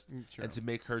protagonist, Sure. and to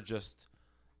make her just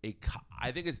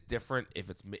I think it's different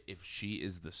if she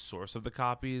is the source of the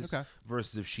copies Okay.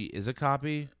 versus if she is a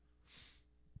copy.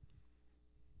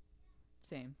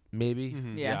 Same. Maybe.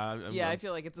 Mhm. Yeah. I'm- I I'm-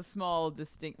 feel like it's a small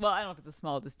distinct. Well, I don't know if it's a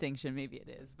small distinction. Maybe it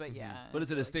is, but yeah. But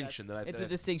it's a I feel like distinction that's- that it's a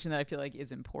distinction that I feel like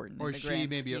is important. or in the she grand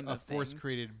may be scheme a of force things.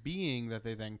 created being that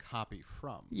they then copy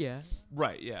from. Yeah.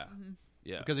 Right. Yeah. Mm-hmm.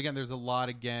 Yeah. Because again, there's a lot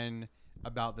again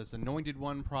about this Anointed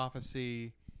One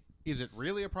prophecy. Is it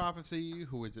really a prophecy?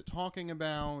 Who is it talking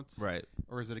about? Right.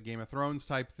 Or is it a Game of Thrones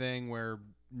type thing where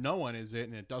no one is it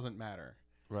and it doesn't matter?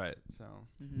 Right. So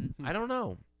Mm-hmm. I don't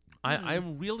know.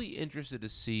 I'm really interested to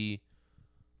see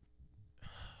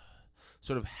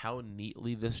sort of how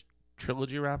neatly this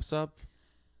trilogy wraps up.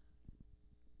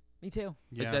 Me too.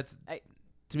 yeah, Like that's I-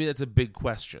 to me that's a big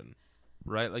question,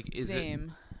 right? Like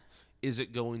Same. is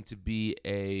it going to be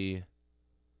a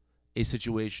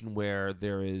situation where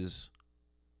there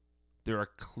are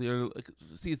clear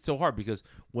see it's so hard because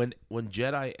when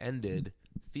Jedi ended,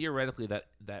 theoretically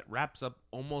that wraps up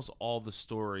almost all the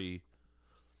story.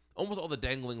 Almost all the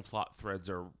dangling plot threads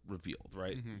are revealed,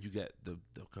 right? Mhm. You get the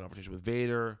conversation with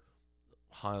Vader,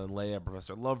 Han and Leia profess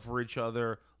their love for each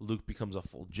other. Luke becomes a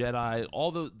full Jedi.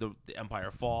 All the Empire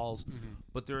falls,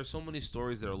 but there are so many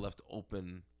stories that are left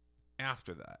open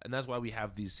after that, and that's why we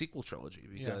have the sequel trilogy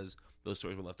because those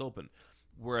stories were left open.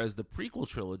 Whereas the prequel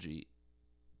trilogy,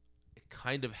 it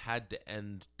kind of had to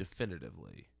end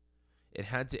definitively. It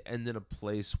had to end in a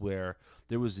place where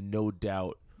there was no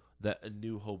doubt that A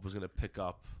New Hope was going to pick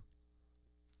up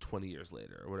 20 years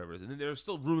later or whatever it is. And then there's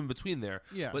still room in between there.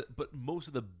 Yeah. But most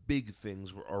of the big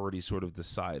things were already sort of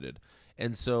decided.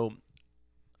 And so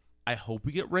I hope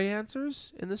we get Rey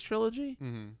answers in this trilogy,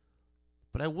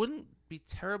 but I wouldn't be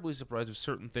terribly surprised if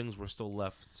certain things were still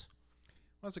left.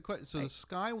 Well, that's a question. So the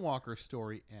Skywalker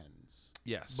story ends,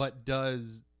 Yes. but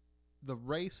does the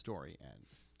Rey story end?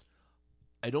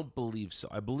 I don't believe so.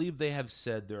 I believe they have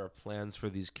said there are plans for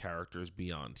these characters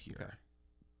beyond here. Okay.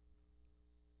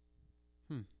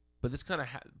 But this kind of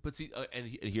but see, and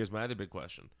here's my other big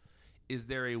question: is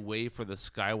there a way for the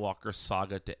Skywalker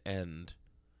saga to end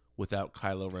without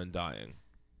Kylo Ren dying?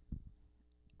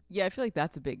 Yeah, I feel like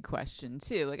that's a big question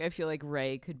too. Like I feel like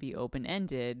Rey could be open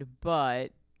ended,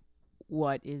 but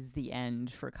what is the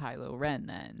end for Kylo Ren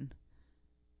then?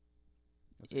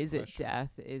 That's a good Is it question.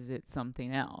 death? Is it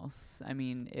something else? I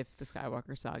mean, if the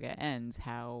Skywalker saga ends,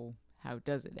 how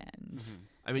does it end?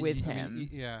 I mean, With you- him.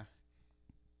 Yeah.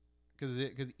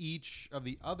 Because each of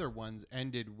the other ones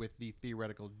ended with the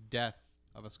theoretical death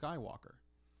of a Skywalker.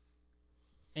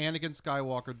 Anakin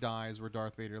Skywalker dies where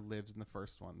Darth Vader lives in the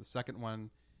first one. The second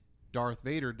one, Darth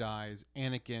Vader dies.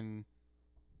 Anakin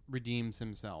redeems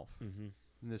himself. Mhm.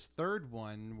 And this third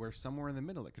one, we're somewhere in the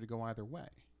middle. It could go either way.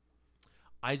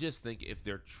 I just think if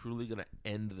they're truly going to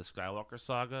end the Skywalker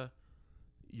saga,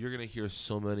 you're going to hear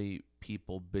so many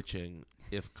people bitching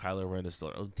if Kylo Ren is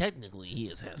still. Oh, technically, he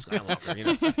is half Skywalker. You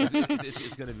know,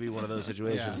 it's going to be one of those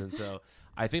situations, Yeah. and so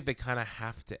I think they kind of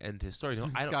have to end his story. You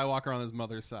know, I don't, Skywalker on his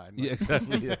mother's side. yeah,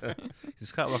 exactly. Yeah.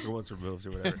 Skywalker once removed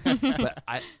or whatever. But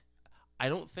I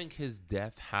don't think his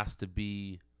death has to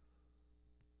be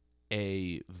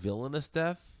a villainous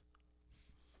death.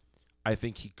 I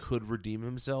think he could redeem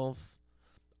himself.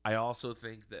 I also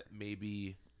think that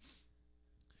maybe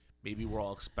we're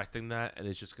all expecting that, and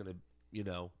it's just gonna,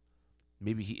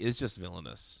 maybe he is just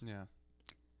villainous. Yeah.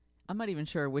 I'm not even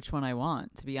sure which one I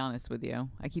want, to be honest with you.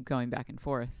 I keep going back and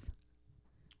forth.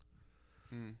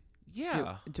 Mm.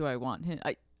 Yeah, Do I want him?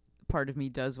 Part of me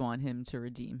does want him to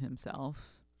redeem himself.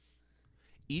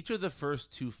 each of the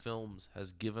first two films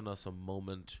has given us a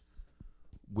moment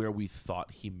where we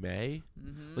thought he may.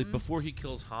 Mm-hmm. Like before he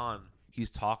kills Han, he's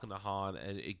talking to Han,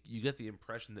 and you get the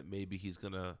impression that maybe he's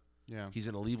gonna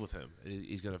leave with him.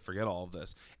 He's gonna forget all of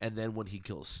this. And then when he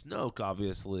kills Snoke,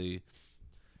 obviously,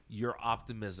 your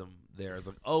optimism there is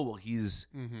like, oh well, he's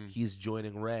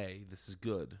joining Rey. This is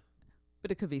good. But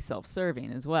it could be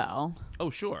self-serving as well. Oh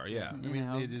sure, yeah, I mean,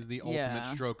 it is the ultimate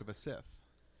Yeah. stroke of a Sith.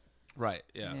 right,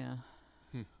 yeah.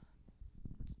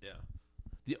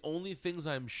 The only things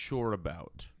I'm sure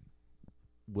about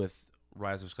with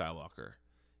Rise of Skywalker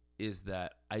is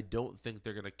that I don't think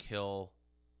they're gonna kill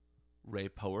Ray,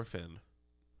 Poe, or Finn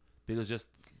because just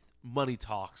money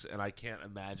talks, and I can't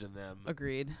imagine them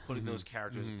Agreed. putting those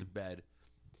characters to bed.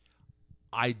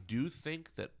 I do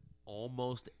think that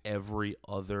almost every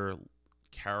other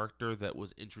character that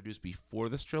was introduced before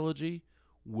this trilogy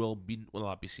will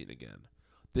not be seen again.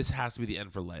 This has to be the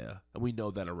end for Leia, and we know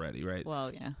that already, right?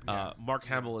 Well, yeah. Mark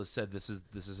Hamill has said this is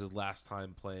his last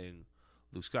time playing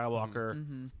Luke Skywalker.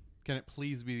 Mm-hmm. Can it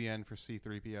please be the end for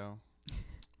C-3PO?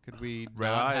 Could we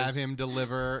Red not eyes. have him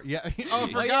deliver? Yeah. Oh, I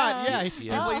He- forgot. yeah.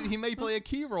 Yeah. He may play a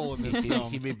key role in this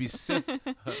film. He may be Sith.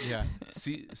 Yeah.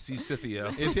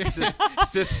 Sithio. It's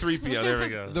Sith 3PO. There we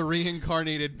go. the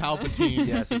reincarnated Palpatine.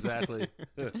 Yes, exactly.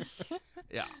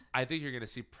 Yeah, I think you're going to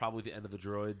see probably the end of the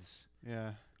droids.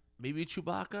 Yeah. Maybe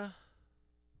Chewbacca?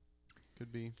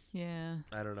 Could be. Yeah.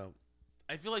 I don't know.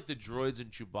 I feel like the droids and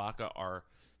Chewbacca are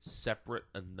separate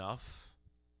enough.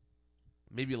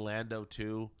 Maybe Lando,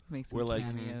 too. Make some We're like-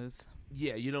 cameos.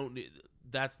 Yeah, you don't need...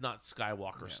 That's not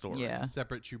Skywalker's story. Yeah.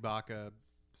 Separate Chewbacca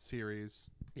series.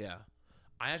 Yeah.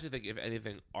 I actually think, if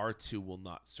anything, R2 will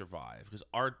not survive. Because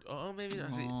maybe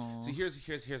not. Aw. See,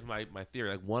 here's my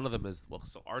theory. Like, one of them is... Well,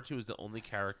 so R2 is the only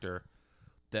character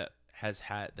that has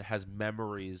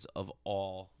memories of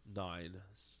all 9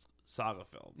 saga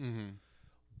films. Mm-hmm.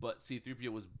 But C-3PO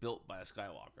was built by a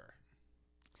Skywalker.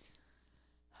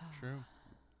 True.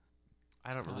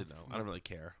 I don't really know. I don't really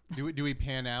care. Do we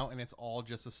pan out and it's all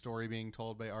just a story being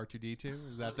told by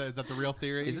R2D2? Is that the real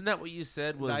theory? Isn't that what you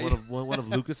said was I- one of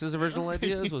Lucas's original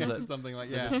ideas? Was that something like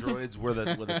that yeah? the droids were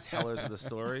the tellers of the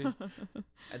story?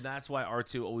 And that's why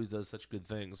R2 always does such good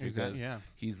things, because Exactly, yeah.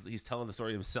 he's telling the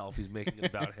story himself. He's making it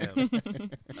about him.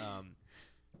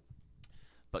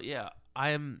 But yeah,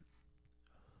 I'm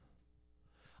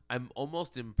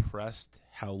almost impressed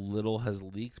how little has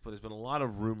leaked, but there's been a lot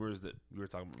of rumors that we were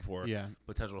talking about before. Yeah.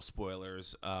 Potential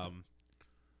spoilers. I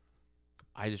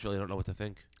just really don't know what to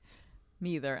think.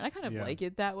 Me either. And I kind of Yeah. like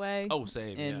it that way. Oh,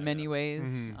 same. in yeah, many yeah.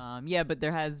 ways. Mhm. But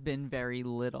there has been very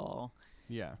little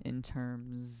Yeah. in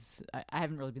terms. I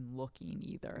haven't really been looking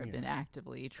either. I've been Yeah.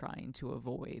 actively trying to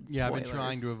avoid. Yeah, I've been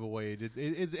trying to spoilers. avoid it.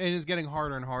 It's getting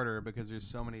harder and harder because there's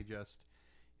so many just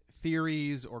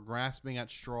theories or grasping at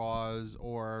straws,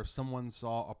 or someone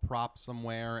saw a prop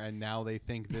somewhere and now they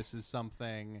think this is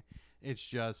something. It's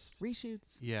just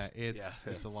reshoots. yeah, it's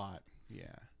Yeah. it's a lot.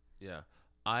 Yeah. Yeah.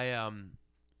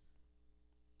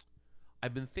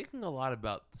 I've been thinking a lot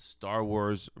about Star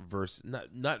Wars versus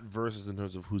not versus in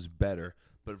terms of who's better,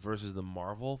 but versus the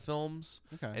Marvel films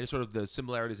Okay. and sort of the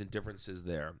similarities and differences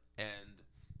there. And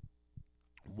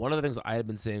one of the things I had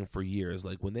been saying for years,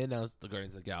 like when they announced the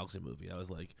Guardians of the Galaxy movie, I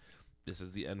was like, this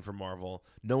is the end for Marvel.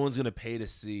 No one's going to pay to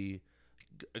see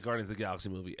a Guardians of the Galaxy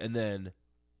movie. And then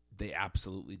they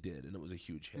absolutely did, and it was a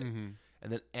huge hit. Mm-hmm.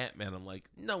 And then Ant-Man, I'm like,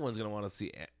 no one's going to want to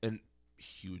see a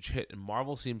huge hit. And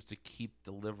Marvel seems to keep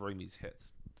delivering these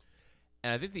hits.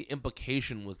 And I think the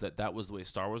implication was that was the way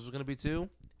Star Wars was going to be too.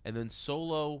 And then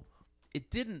Solo, it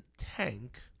didn't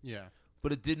tank, Yeah.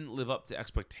 but it didn't live up to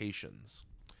expectations.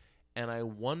 And I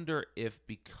wonder if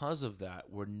because of that,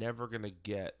 we're never going to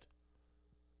get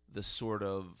the sort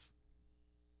of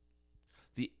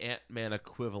the Ant-Man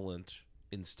equivalent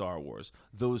in Star Wars.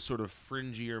 Those sort of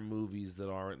fringier movies that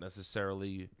aren't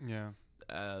necessarily, Yeah.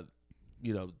 the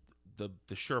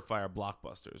surefire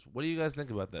blockbusters. What do you guys think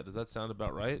about that? Does that sound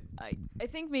about right? I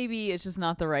think maybe it's just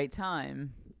not the right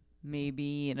time.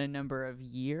 Maybe in a number of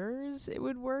years it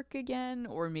would work again,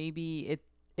 or maybe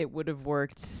it would have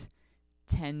worked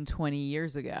 10, 20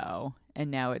 years ago, and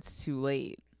now it's too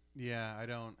late. Yeah, I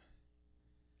don't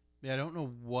know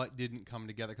what didn't come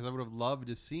together, because I would have loved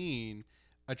to seen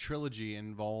a trilogy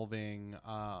involving,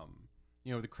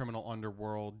 the criminal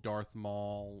underworld, Darth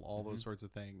Maul, all those sorts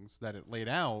of things that it laid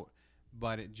out,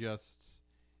 but it just,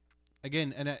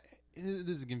 again, and this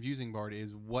is a confusing part,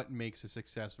 is what makes a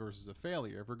success versus a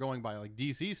failure. If we're going by like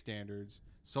DC standards,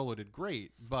 Solo did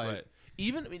great, but Right.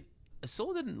 Even,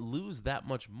 Solo didn't lose that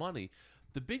much money.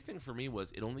 The big thing for me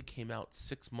was it only came out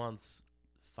 6 months,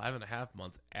 5.5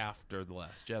 months after The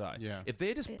Last Jedi. Yeah. If they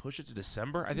had just pushed it to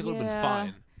December, I think it would have Yeah.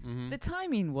 been fine. Mhm. The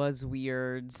timing was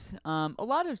weird. A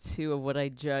lot of what I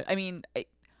judge. I mean,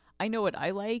 I know what I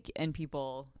like, and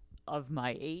people of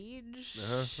my age,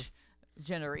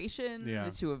 generation, Yeah.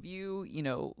 the two of you,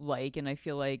 like, and I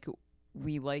feel like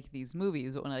we like these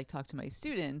movies. But when I talk to my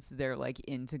students, they're like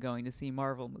into going to see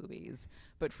Marvel movies,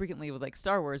 but frequently with like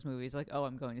Star Wars movies, like, oh,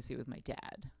 I'm going to see it with my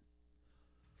dad.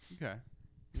 Okay.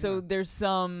 So Yeah. there's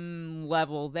some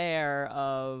level there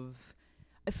of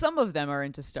some of them are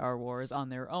into Star Wars on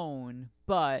their own,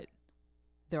 but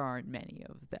there aren't many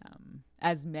of them.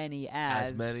 As many,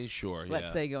 sure.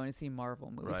 let's say going to see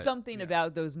Marvel movies. Right. Something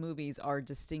about those movies are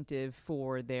distinctive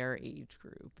for their age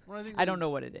group. Well, I don't know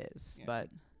what it is, Yeah. but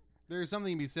There's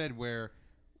something to be said where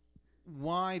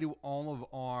why do all of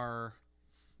our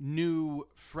new,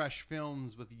 fresh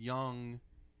films with young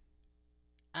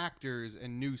actors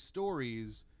and new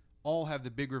stories all have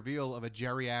the big reveal of a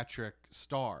geriatric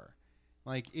star?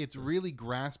 Like, it's really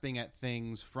grasping at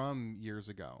things from years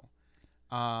ago.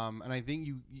 And I think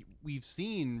we've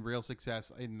seen real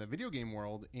success in the video game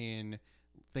world in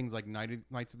things like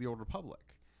Knights of the Old Republic.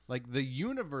 Like, the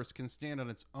universe can stand on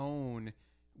its own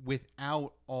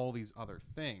without all these other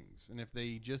things. And if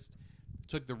they just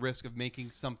took the risk of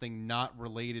making something not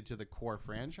related to the core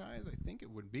franchise, I think it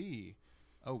would be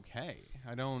okay.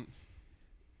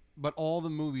 But all the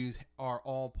movies are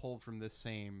all pulled from this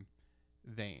same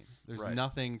vein. There's Right.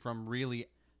 nothing from really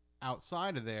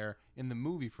outside of there in the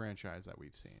movie franchise that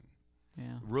we've seen.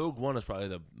 yeah. Rogue One is probably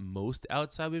the most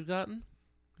outside we've gotten.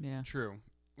 Yeah. True.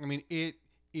 I mean, it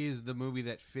is the movie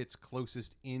that fits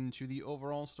closest into the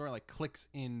overall story, like clicks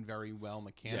in very well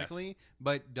mechanically,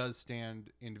 but does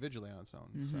stand individually on its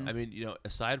own. So Mhm. I mean,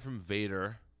 aside from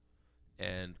Vader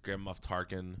and Grand Moff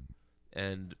Tarkin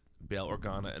and Bail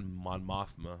Organa and Mon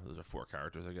Mothma, those are 4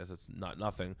 characters. I guess it's not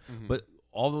nothing, but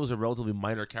all those are relatively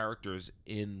minor characters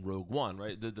in Rogue One,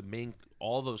 right? The main,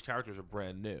 all those characters are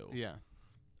brand new. yeah.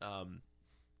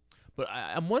 But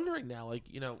I'm wondering now, like,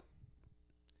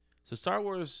 so Star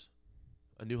Wars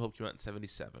A New Hope came out in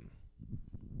 1977.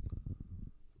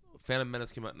 Phantom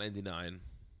Menace came out in 1999.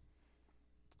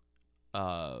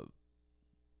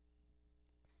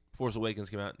 Force Awakens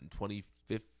came out in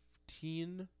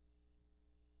 2015,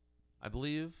 I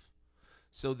believe.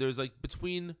 So there's like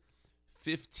between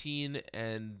 15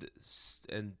 and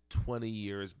 20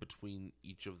 years between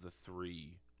each of the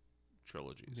 3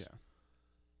 trilogies. Yeah.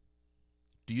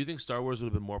 Do you think Star Wars would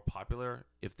have been more popular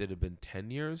if they'd have been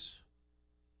 10 years?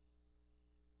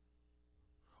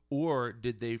 Or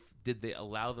did they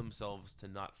allow themselves to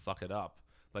not fuck it up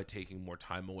by taking more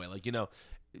time away? Like,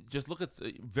 just look at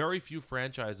very few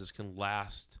franchises can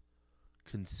last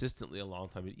consistently a long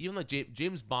time. Even like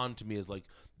James Bond to me is like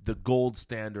the gold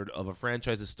standard of a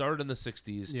franchise that started in the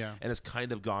 60s and has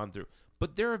kind of gone through.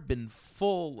 But there have been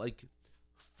full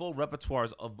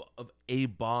repertoires of A.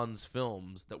 Bond's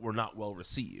films that were not well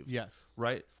received. Yes.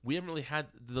 Right? We haven't really had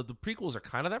the prequels are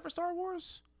kind of that for Star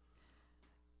Wars.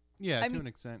 Yeah, I to mean- an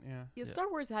extent, yeah. Yeah, Star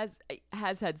Wars has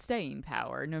had staying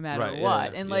power no matter Right, yeah,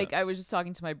 what. yeah, And yeah. like I was just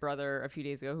talking to my brother a few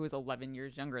days ago who was 11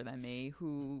 years younger than me,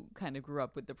 who kind of grew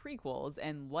up with the prequels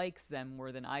and likes them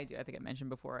more than I do. I think I mentioned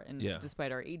before, and Yeah.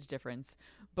 despite our age difference.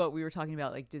 But we were talking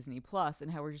about like Disney Plus and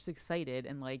how we're just excited,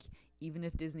 and like even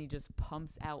if Disney just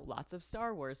pumps out lots of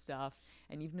Star Wars stuff,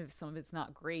 and even if some of it's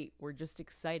not great, we're just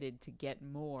excited to get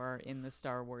more in the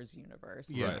Star Wars universe.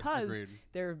 Yeah, Because agreed.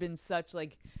 there have been such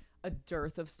like a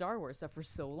dearth of Star Wars stuff for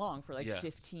so long, for like Yeah.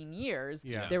 15 years.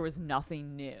 Yeah. There was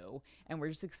nothing new. And we're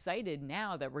just excited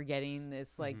now that we're getting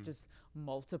this like just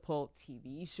multiple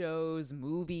TV shows,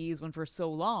 movies, when for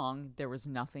so long there was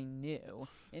nothing new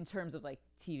in terms of like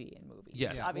TV and movies.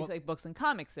 Yes. Yeah. Obviously, like books and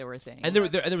comics, there were things. And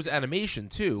there was animation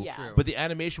too. Yeah. True. But the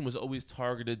animation was always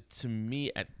targeted to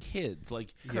me at kids.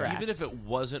 Like Correct. even if it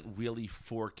wasn't really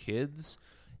for kids,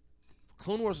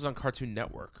 Clone Wars was on Cartoon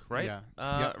Network, right? Yeah.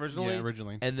 Yep. Originally. Yeah,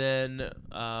 originally. And then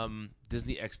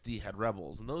Disney XD had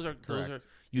Rebels, and those are Correct.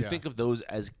 you Yeah. think of those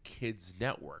as kids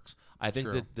networks. I think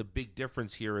True. that the big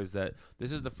difference here is that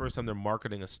this is the first time they're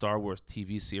marketing a Star Wars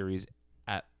TV series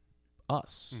at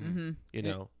us. Mm-hmm. You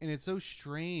know. And it's so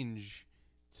strange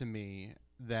to me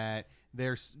that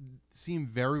they seem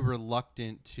very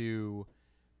reluctant to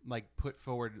like put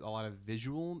forward a lot of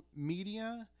visual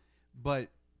media, but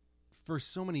for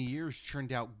so many years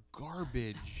churned out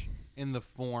garbage in the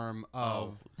form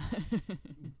of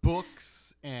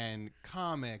books and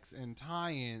comics and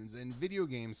tie-ins and video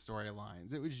game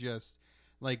storylines. It was just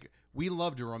like we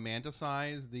love to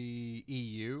romanticize the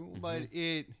EU, but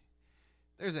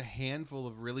there's a handful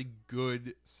of really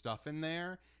good stuff in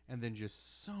there, and then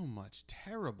just so much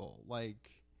terrible,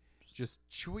 like just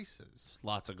choices.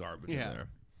 Lots of garbage in Yeah. there.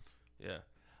 Yeah.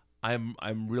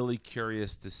 I'm really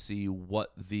curious to see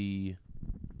what the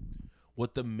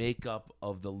makeup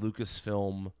of the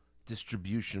Lucasfilm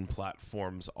distribution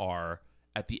platforms are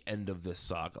at the end of this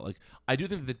saga. Like I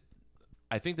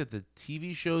think that the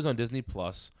TV shows on Disney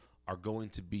Plus are going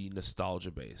to be nostalgia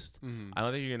based. I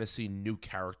don't think you're going to see new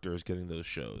characters getting those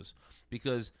shows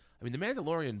because I mean the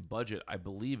Mandalorian budget I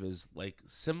believe is like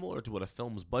similar to what a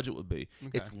film's budget would be.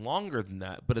 Okay. It's longer than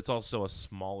that, but it's also a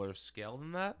smaller scale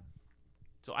than that.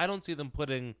 So I don't see them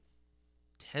putting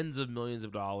tens of millions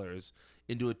of dollars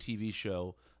into a TV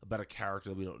show about a character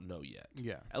that we don't know yet.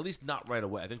 Yeah. At least not right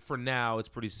away. I think for now it's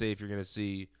pretty safe. You're going to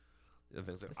see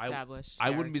things like Established. I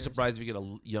wouldn't be characters. surprised if you get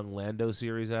a young Lando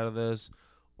series out of this,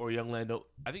 or young Lando.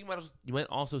 I think you might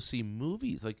also see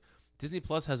movies like Disney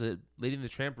Plus has a Lady and the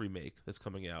Tramp remake that's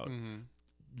coming out,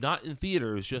 not in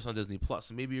theaters, just on Disney Plus.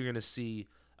 So maybe you're going to see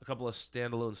a couple of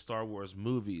standalone Star Wars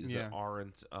movies that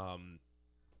aren't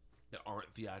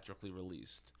theatrically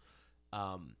released.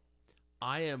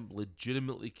 I am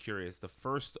legitimately curious. The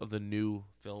first of the new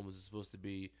films is supposed to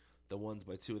be the ones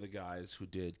by two of the guys who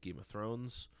did Game of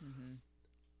Thrones. Mm-hmm.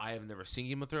 I have never seen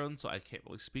Game of Thrones, so I can't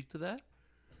really speak to that.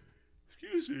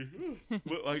 Excuse me.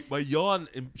 But, my yawn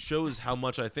shows how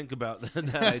much I think about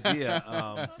that idea.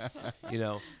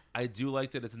 I do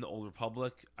like that it's in the Old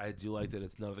Republic. I do like that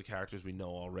it's none of the characters we know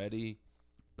already.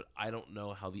 But I don't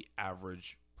know how the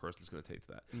average person's going to take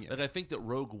to that. Yeah. Like, I think that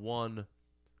Rogue One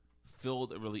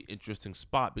filled a really interesting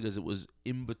spot because it was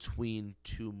in between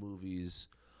two movies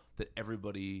that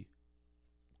everybody,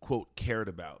 quote, cared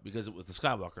about because it was the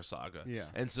Skywalker saga. Yeah.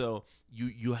 And so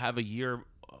you have an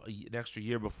extra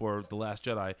year before The Last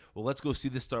Jedi. Well, let's go see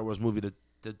this Star Wars movie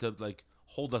to like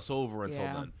hold us over until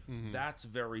Yeah. then. Mm-hmm. That's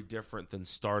very different than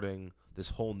starting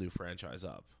this whole new franchise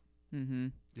up. Mm-hmm.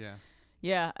 Yeah.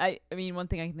 Yeah, I mean, one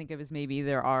thing I can think of is maybe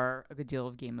there are a good deal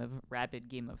of rabid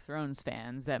Game of Thrones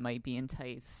fans that might be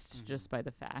enticed just by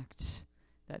the fact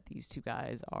that these two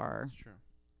guys are That's true.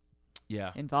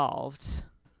 Yeah. involved.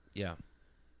 Yeah.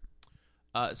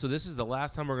 So this is the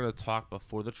last time we're going to talk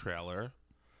before the trailer,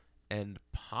 and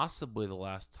possibly the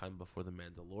last time before the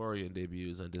Mandalorian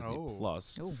debuts on Disney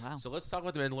Plus. Oh, wow. So let's talk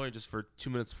about the Mandalorian just for 2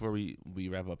 minutes before we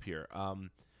wrap up here.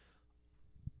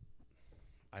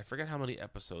 I forget how many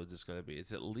episodes it's going to be.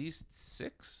 It's at least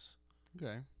 6.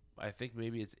 Okay. I think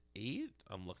maybe it's 8.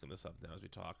 I'm looking this up now as we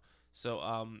talk. So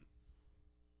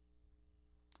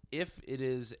if it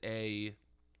is a...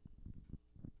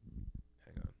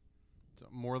 Hang on. So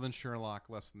more than Sherlock,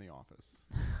 less than The Office.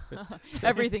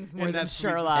 Everything's more And than that's sweet.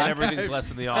 Sherlock. And everything's less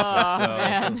than The Office.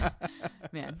 Oh, so.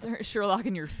 man, Sherlock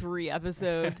in your 3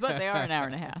 episodes, but they are an hour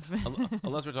and a half.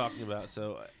 Unless we're talking about...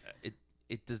 So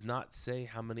it does not say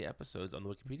how many episodes on the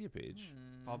Wikipedia page.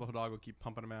 Pablo Hidalgo keep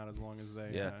pumping them out as long as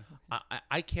they. Yeah.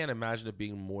 I can't imagine it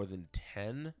being more than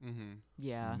 10,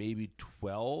 Yeah. maybe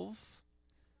 12,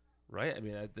 right? I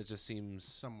mean, that just seems...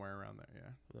 somewhere around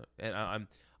there. Yeah. And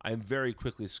I'm very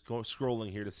quickly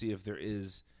scrolling here to see if there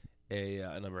is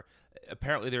a number.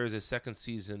 Apparently, there is a second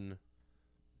season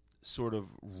sort of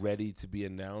ready to be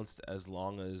announced as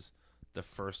long as the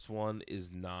first one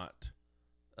is not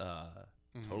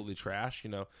totally trash,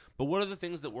 But what are the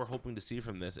things that we're hoping to see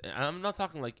from this? And I'm not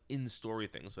talking like in-story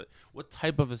things, but what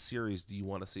type of a series do you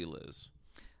want to see, Liz?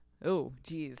 Oh,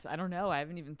 geez. I don't know. I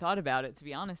haven't even thought about it, to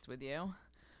be honest with you.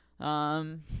 I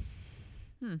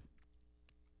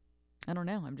don't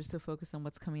know. I'm just so focused on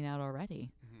what's coming out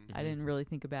already. I didn't really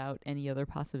think about any other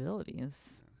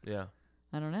possibilities. Yeah.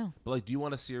 I don't know. But like, do you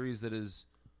want a series that is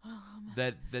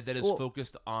that is Well-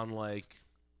 focused on like?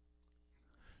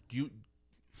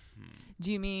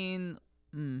 Do you mean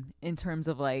in terms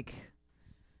of like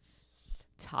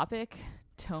topic,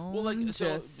 tone? Well, like so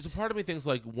just... part of me thinks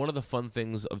like one of the fun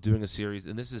things of doing a series,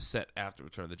 and this is set after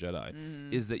Return of the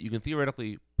Jedi, is that you can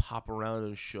theoretically pop around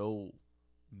and show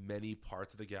many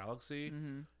parts of the galaxy,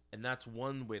 and that's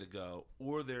one way to go.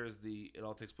 Or there's it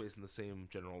all takes place in the same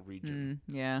general region.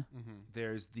 Yeah.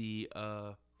 There's the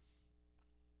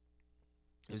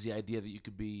idea that you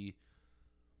could be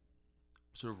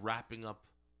sort of wrapping up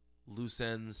loose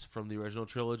ends from the original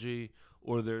trilogy,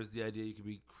 or there's the idea you could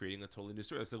be creating a totally new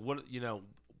story. It's like, what,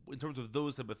 in terms of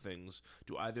those type of things,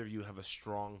 do either of you have a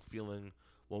strong feeling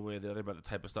one way or the other about the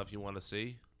type of stuff you want to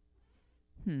see?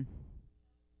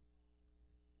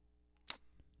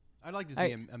 I'd like to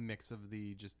see a mix of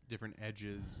the just different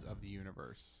edges of the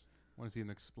universe. I want to see them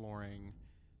exploring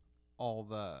all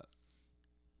the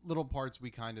little parts we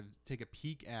kind of take a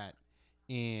peek at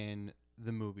in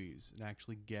the movies and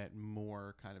actually get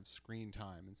more kind of screen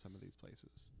time in some of these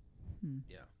places.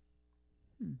 Yeah.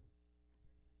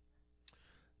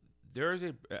 There is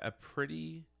a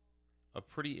pretty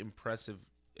impressive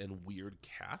and weird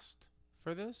cast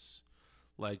for this.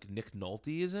 Like Nick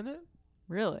Nolte is in it.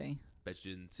 Really? Bet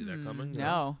you didn't see that coming.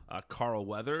 No. Carl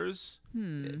Weathers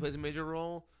plays a major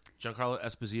role. Giancarlo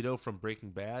Esposito from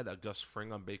Breaking Bad. Gus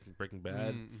Fring on Breaking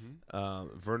Bad.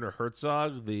 Werner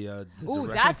Herzog, the Ooh,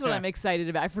 director. that's what I'm excited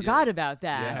about. I forgot about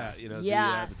that.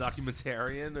 Yeah, the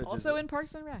documentarian. which Also is- in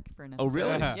Parks and Rec for an Oh, episode.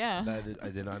 really? Yeah. I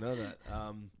did not know that.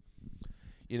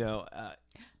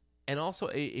 And also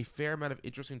a fair amount of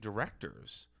interesting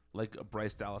directors like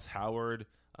Bryce Dallas Howard,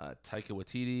 Taika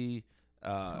Waititi,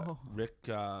 Rick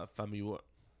Famuyiwa.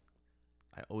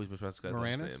 I always mispronounce the guy's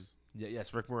last name. Moranis?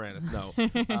 Yes, Rick Moranis. No,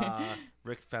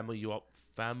 Rick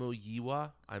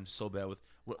Famuyiwa. I'm so bad with.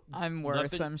 I'm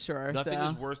worse, I'm sure. Nothing so.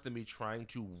 is worse than me trying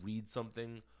to read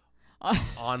something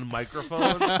on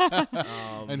microphone.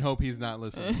 And hope he's not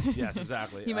listening. Yes,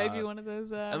 exactly. He might be one of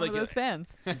those like,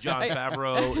 fans. Jon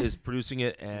Favreau is producing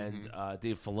it, and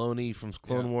Dave Filoni from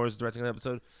Clone Wars is directing an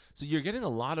episode. So you're getting a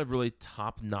lot of really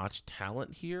top-notch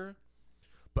talent here,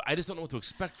 but I just don't know what to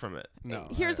expect from it. No.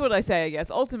 Here's what I say, I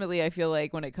guess. Ultimately, I feel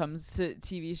like when it comes to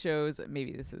TV shows,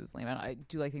 maybe this is lame. I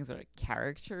do like things that are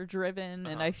character-driven,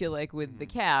 and I feel like with the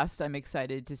cast, I'm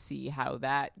excited to see how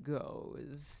that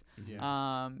goes.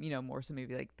 Yeah. More so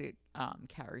maybe like the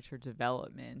character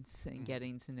developments and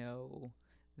getting to know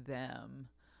them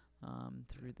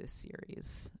through this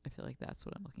series. I feel like that's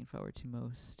what I'm looking forward to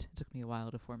most. It took me a while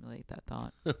to formulate that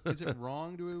thought. Is it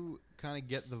wrong to kind of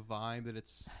get the vibe that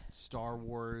it's Star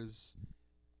Wars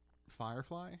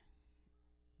Firefly?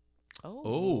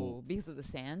 Oh. Because of the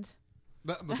sand?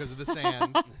 But because of the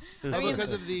sand. I mean,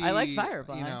 because of the I like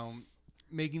Firefly.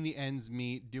 Making the ends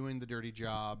meet, doing the dirty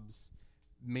jobs,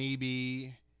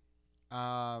 maybe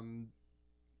small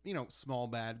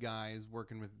bad guys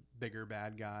working with bigger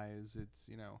bad guys. It's,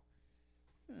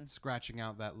 scratching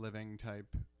out that living type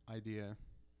idea.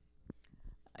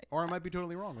 Or I might be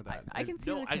totally wrong with that. I can see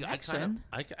the connection.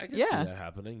 I can see that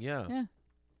happening, yeah.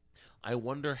 I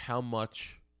wonder how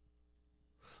much...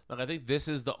 I think this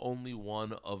is the only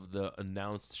one of the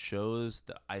announced shows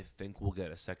that I think will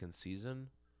get a second season.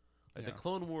 The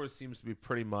Clone Wars seems to be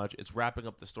pretty much... It's wrapping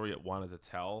up the story it wanted to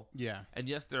tell. Yeah. And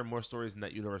yes, there are more stories in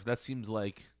that universe. This seems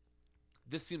like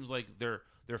they're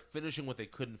finishing what they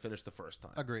couldn't finish the first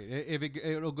time. Agreed. If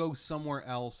it'll go somewhere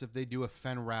else, if they do a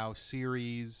Fen Rao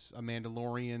series, a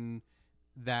Mandalorian,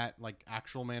 that like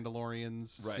actual Mandalorians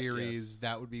series,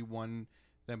 that would be one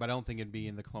thing. But I don't think it'd be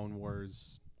in the Clone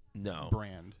Wars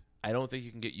brand. I don't think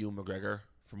you can get Ewan McGregor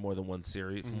for more than one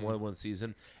series, for more than one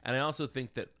season. And I also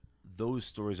think that those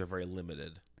stories are very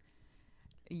limited.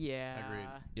 Yeah. Agreed.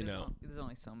 There's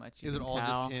only so much. Is it all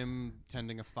just him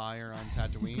tending a fire on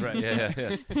Tatooine? Right.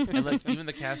 Yeah. And like even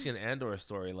the Cassian Andor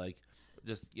story, like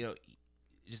just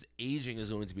aging is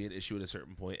going to be an issue at a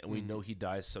certain point, and we know he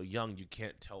dies so young. You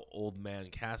can't tell old man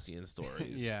Cassian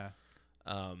stories. Yeah.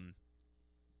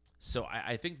 So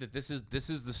I think that this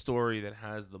is the story that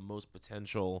has the most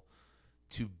potential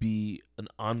to be an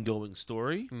ongoing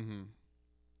story,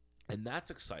 and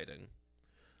that's exciting.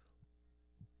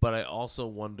 But I also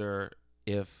wonder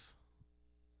if,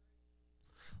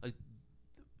 like,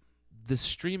 the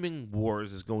streaming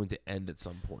wars is going to end at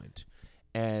some point.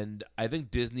 And I think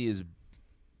Disney is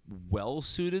well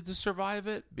suited to survive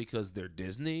it because they're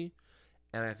Disney.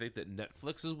 And I think that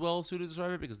Netflix is well suited to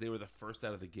survive it because they were the first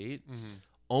out of the gate.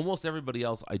 Almost everybody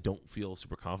else I don't feel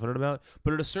super confident about.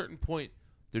 But at a certain point,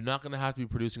 they're not going to have to be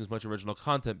producing as much original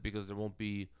content because there won't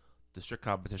be the strict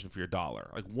competition for your dollar.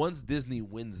 Like once Disney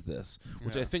wins this,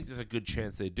 which I think there's a good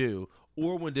chance they do,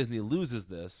 or when Disney loses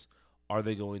this, are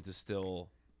they going to still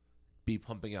be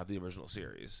pumping out the original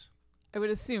series? I would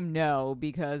assume no,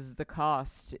 because the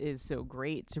cost is so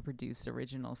great to produce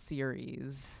original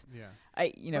series. Yeah.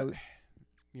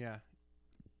 Yeah.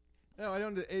 No, I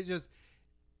don't. It just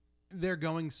they're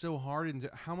going so hard into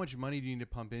how much money do you need to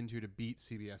pump into to beat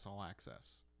CBS All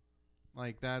Access?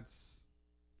 Like that's.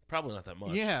 Probably not that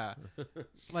much. Yeah,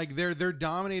 like they're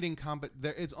dominating.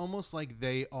 It's almost like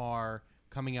they are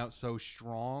coming out so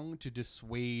strong to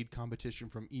dissuade competition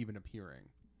from even appearing.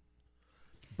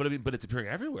 But I mean, it's appearing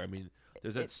everywhere. I mean,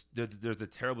 there's the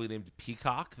terribly named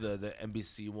Peacock, the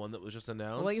NBC one that was just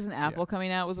announced. Well, like isn't Apple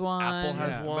coming out with one? Apple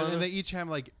has one, but they each have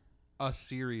like a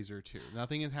series or two.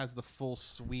 Nothing has the full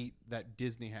suite that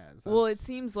Disney has. Well, it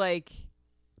seems like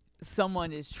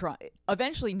someone is trying.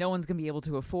 Eventually, no one's going to be able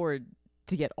to afford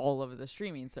to get all of the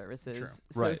streaming services. True.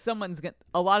 So Right. someone's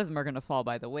a lot of them are going to fall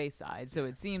by the wayside. So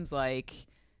it seems like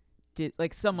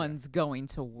someone's going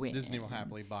to win. Disney will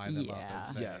happily buy them up.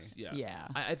 As they, Yes, yeah. Yeah.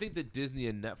 I think that Disney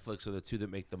and Netflix are the two that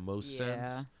make the most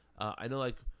sense. I know,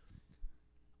 like,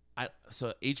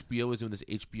 so HBO is doing this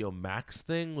HBO Max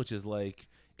thing, which is like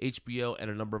HBO and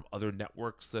a number of other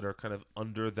networks that are kind of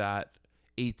under that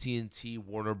AT&T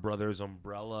Warner Brothers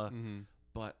umbrella.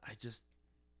 But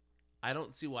I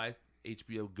don't see why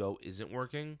HBO Go isn't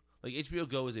working. Like, HBO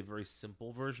Go is a very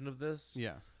simple version of this.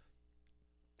 Yeah.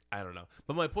 I don't know.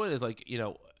 But my point is, like,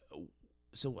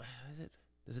 so what is it?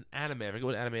 There's an anime, I forget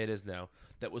what anime it is now,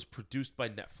 that was produced by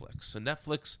Netflix. So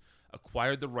Netflix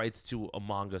acquired the rights to a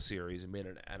manga series and made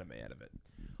an anime out of it.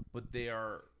 But they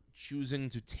are choosing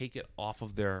to take it off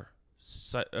of their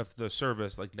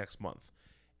service like next month.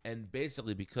 And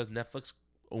basically, because Netflix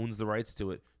owns the rights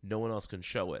to it, no one else can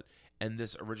show it. And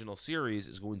this original series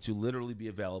is going to literally be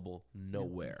available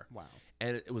nowhere. Wow.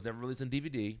 And it was never released on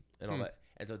DVD and all that.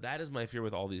 And so that is my fear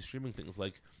with all these streaming things.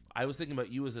 Like, I was thinking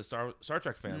about you as a Star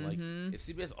Trek fan. Like, if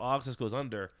CBS All Access goes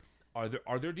under, are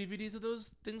there DVDs of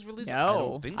those things released?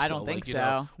 No, I I don't don't think think so.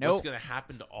 so. What's Nope. going to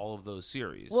happen to all of those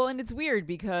series? Well, and it's weird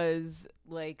because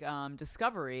like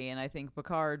Discovery and I think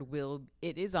Picard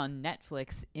it is on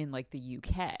Netflix in like the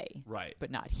UK, right.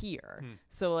 but not here.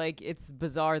 So like it's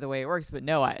bizarre the way it works. But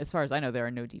no, as far as I know, there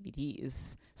are no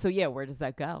DVDs. So yeah, where does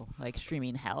that go? Like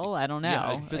streaming hell? I don't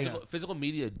know. Yeah, like physical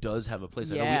media does have a place.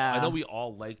 Yeah. I know we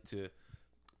all like to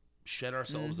shed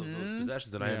ourselves of those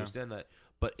possessions, and I Yeah. understand that.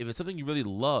 But if it's something you really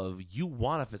love, you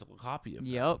want a physical copy of it.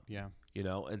 Yep. Yeah. You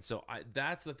know, and so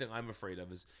that's the thing I'm afraid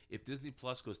of is if Disney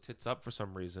Plus goes tits up for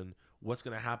some reason, what's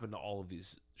going to happen to all of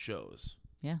these shows?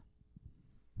 Yeah.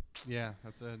 Yeah.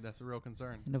 That's a real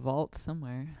concern. In a vault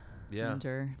somewhere. Yeah.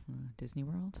 Under Disney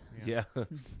World. Yeah.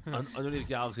 Underneath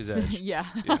Galaxy's Edge. Yeah.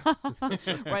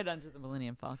 Right under the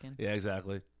Millennium Falcon. Yeah,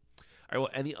 exactly. All right, well,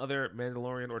 any other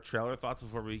Mandalorian or trailer thoughts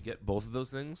before we get both of those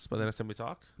things by the next time we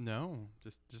talk? No,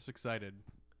 just excited.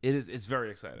 It's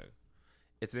very exciting.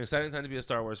 It's an exciting time to be a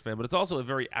Star Wars fan, but it's also a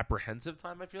very apprehensive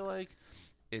time, I feel like.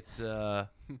 It's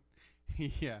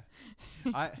Yeah.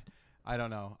 I don't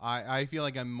know. I feel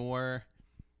like I'm more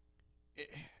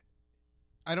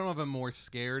I don't know if I'm more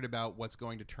scared about what's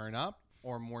going to turn up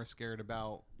or more scared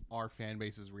about our fan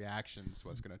base's reactions to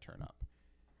what's going to turn up.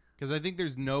 Because I think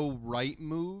there's no right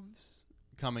moves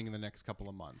coming in the next couple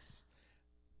of months.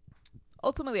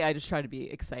 Ultimately, I just try to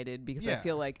be excited because I Yeah.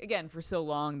 feel like, again, for so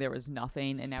long there was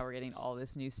nothing, and now we're getting all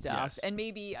this new stuff. Yes. And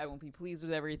maybe I won't be pleased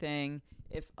with everything.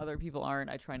 If other people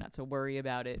aren't, I try not to worry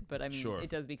about it. But I mean, Sure. it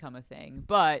does become a thing.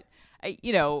 But I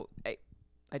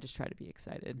just try to be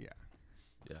excited. Yeah.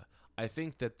 Yeah, I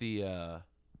think that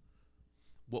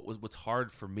what's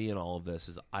hard for me in all of this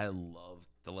is I loved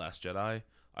The Last Jedi.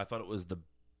 I thought it was the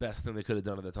best thing they could have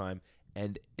done at the time,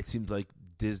 and it seems like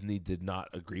Disney did not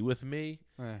agree with me.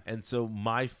 And so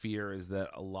my fear is that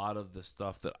a lot of the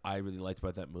stuff that I really liked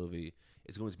about that movie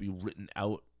is going to be written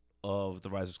out of The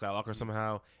Rise of Skywalker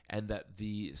somehow, and that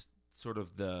the sort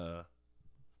of the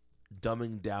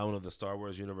dumbing down of the Star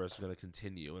Wars universe is going to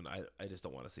continue, and I just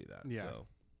don't want to see that. Yeah. So,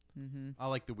 I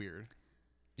like the weird.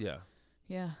 yeah.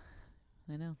 Yeah,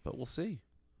 I know. But we'll see.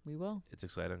 We will. It's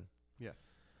exciting.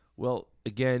 Yes. Well,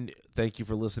 again, thank you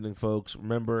for listening, folks.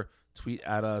 Remember, tweet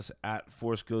at us at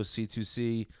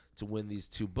ForceGhostC2C to win these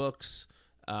 2 books.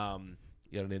 You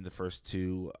got to name the first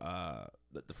 2,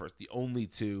 the only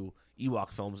 2 Ewok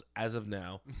films as of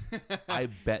now. I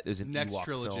bet there's an Next Ewok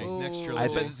trilogy. film. Next Ooh. trilogy. I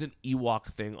bet there's an Ewok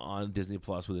thing on Disney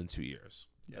Plus within 2 years.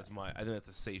 I think that's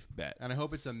a safe bet. And I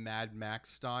hope it's a Mad Max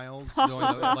style, doing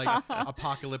like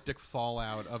apocalyptic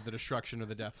fallout of the destruction of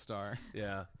the Death Star.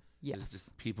 Yeah. Yes.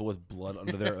 Just people with blood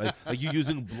under their like you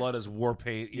using blood as war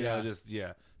paint, you know,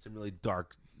 some really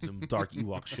dark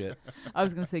Ewok shit. I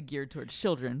was going to say geared towards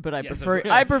children, but I Yes,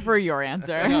 prefer your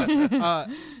answer.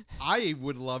 I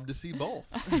would love to see both.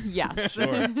 Yes.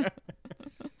 Sure.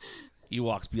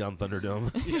 Ewoks Beyond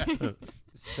Thunderdome. Yes.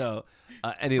 So,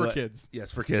 anyway. For kids. Yes,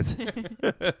 for kids. Go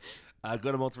to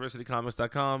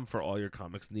multiversitycomics.com for all your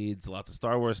comics needs. Lots of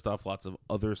Star Wars stuff, lots of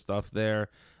other stuff there.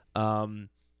 We're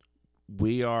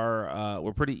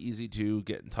pretty easy to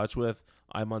get in touch with.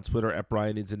 I'm on Twitter at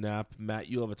Brian Needs a Nap. Matt,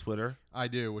 you have a Twitter. I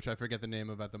do, which I forget the name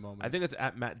of at the moment. I think it's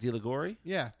at Matt DeLigori.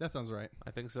 Yeah, that sounds right.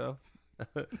 I think so.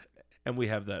 And we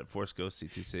have that Force Ghost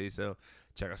C2C, so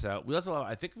check us out. We also have,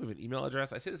 I think we have an email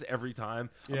address. I say this every time.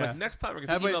 I'm Yeah. like, next time we're going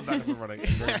Have to we- email back up and running.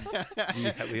 And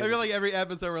then I feel like every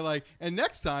episode we're like, and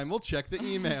next time we'll check the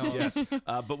emails. yes,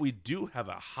 but we do have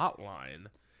a hotline,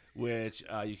 which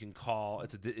you can call.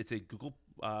 It's a Google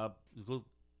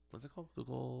what's it called?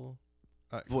 Google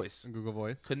Voice. Google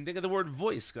Voice. Couldn't think of the word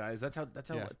voice, guys. That's how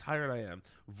Yeah. tired I am.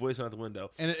 Voice went out the window.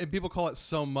 And people call it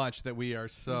so much that we are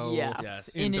so Yes.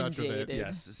 in touch with it. Inundated.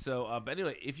 Yes. So, but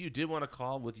anyway, if you did want to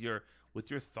call with your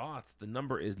thoughts, the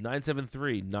number is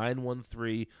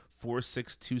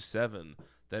 973-913-4627.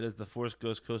 That is the Force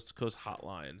Ghost Coast to Coast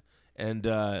hotline, and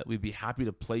we'd be happy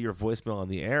to play your voicemail on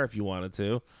the air if you wanted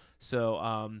to.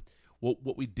 So,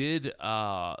 what we did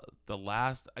the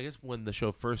last, I guess, when the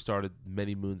show first started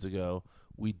many moons ago,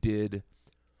 we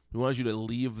wanted you to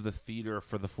leave the theater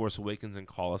for The Force Awakens and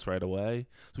call us right away.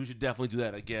 So we should definitely do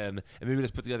that again, and maybe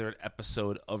just put together an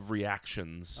episode of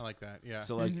reactions. I like that. Yeah.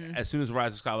 So, like, as soon as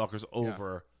Rise of Skywalker's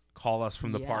over, call us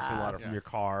from the parking lot or from your Yes.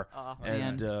 car. Oh,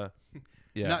 And, man.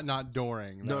 yeah. Not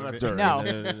during. No, That not would be- during. No,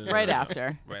 No, right no.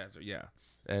 after. Right after, yeah.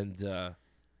 And,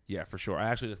 yeah, for sure. I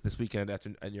actually, this weekend at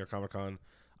New York Comic Con,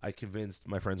 I convinced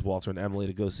my friends Walter and Emily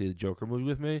to go see the Joker movie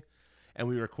with me. And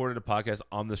we recorded a podcast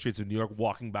on the streets of New York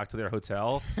walking back to their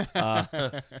hotel.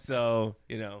 So,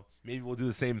 maybe we'll do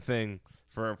the same thing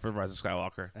for Rise of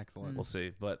Skywalker. Excellent. We'll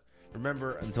see. But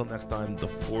remember, until next time, the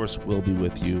Force will be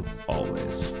with you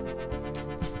always.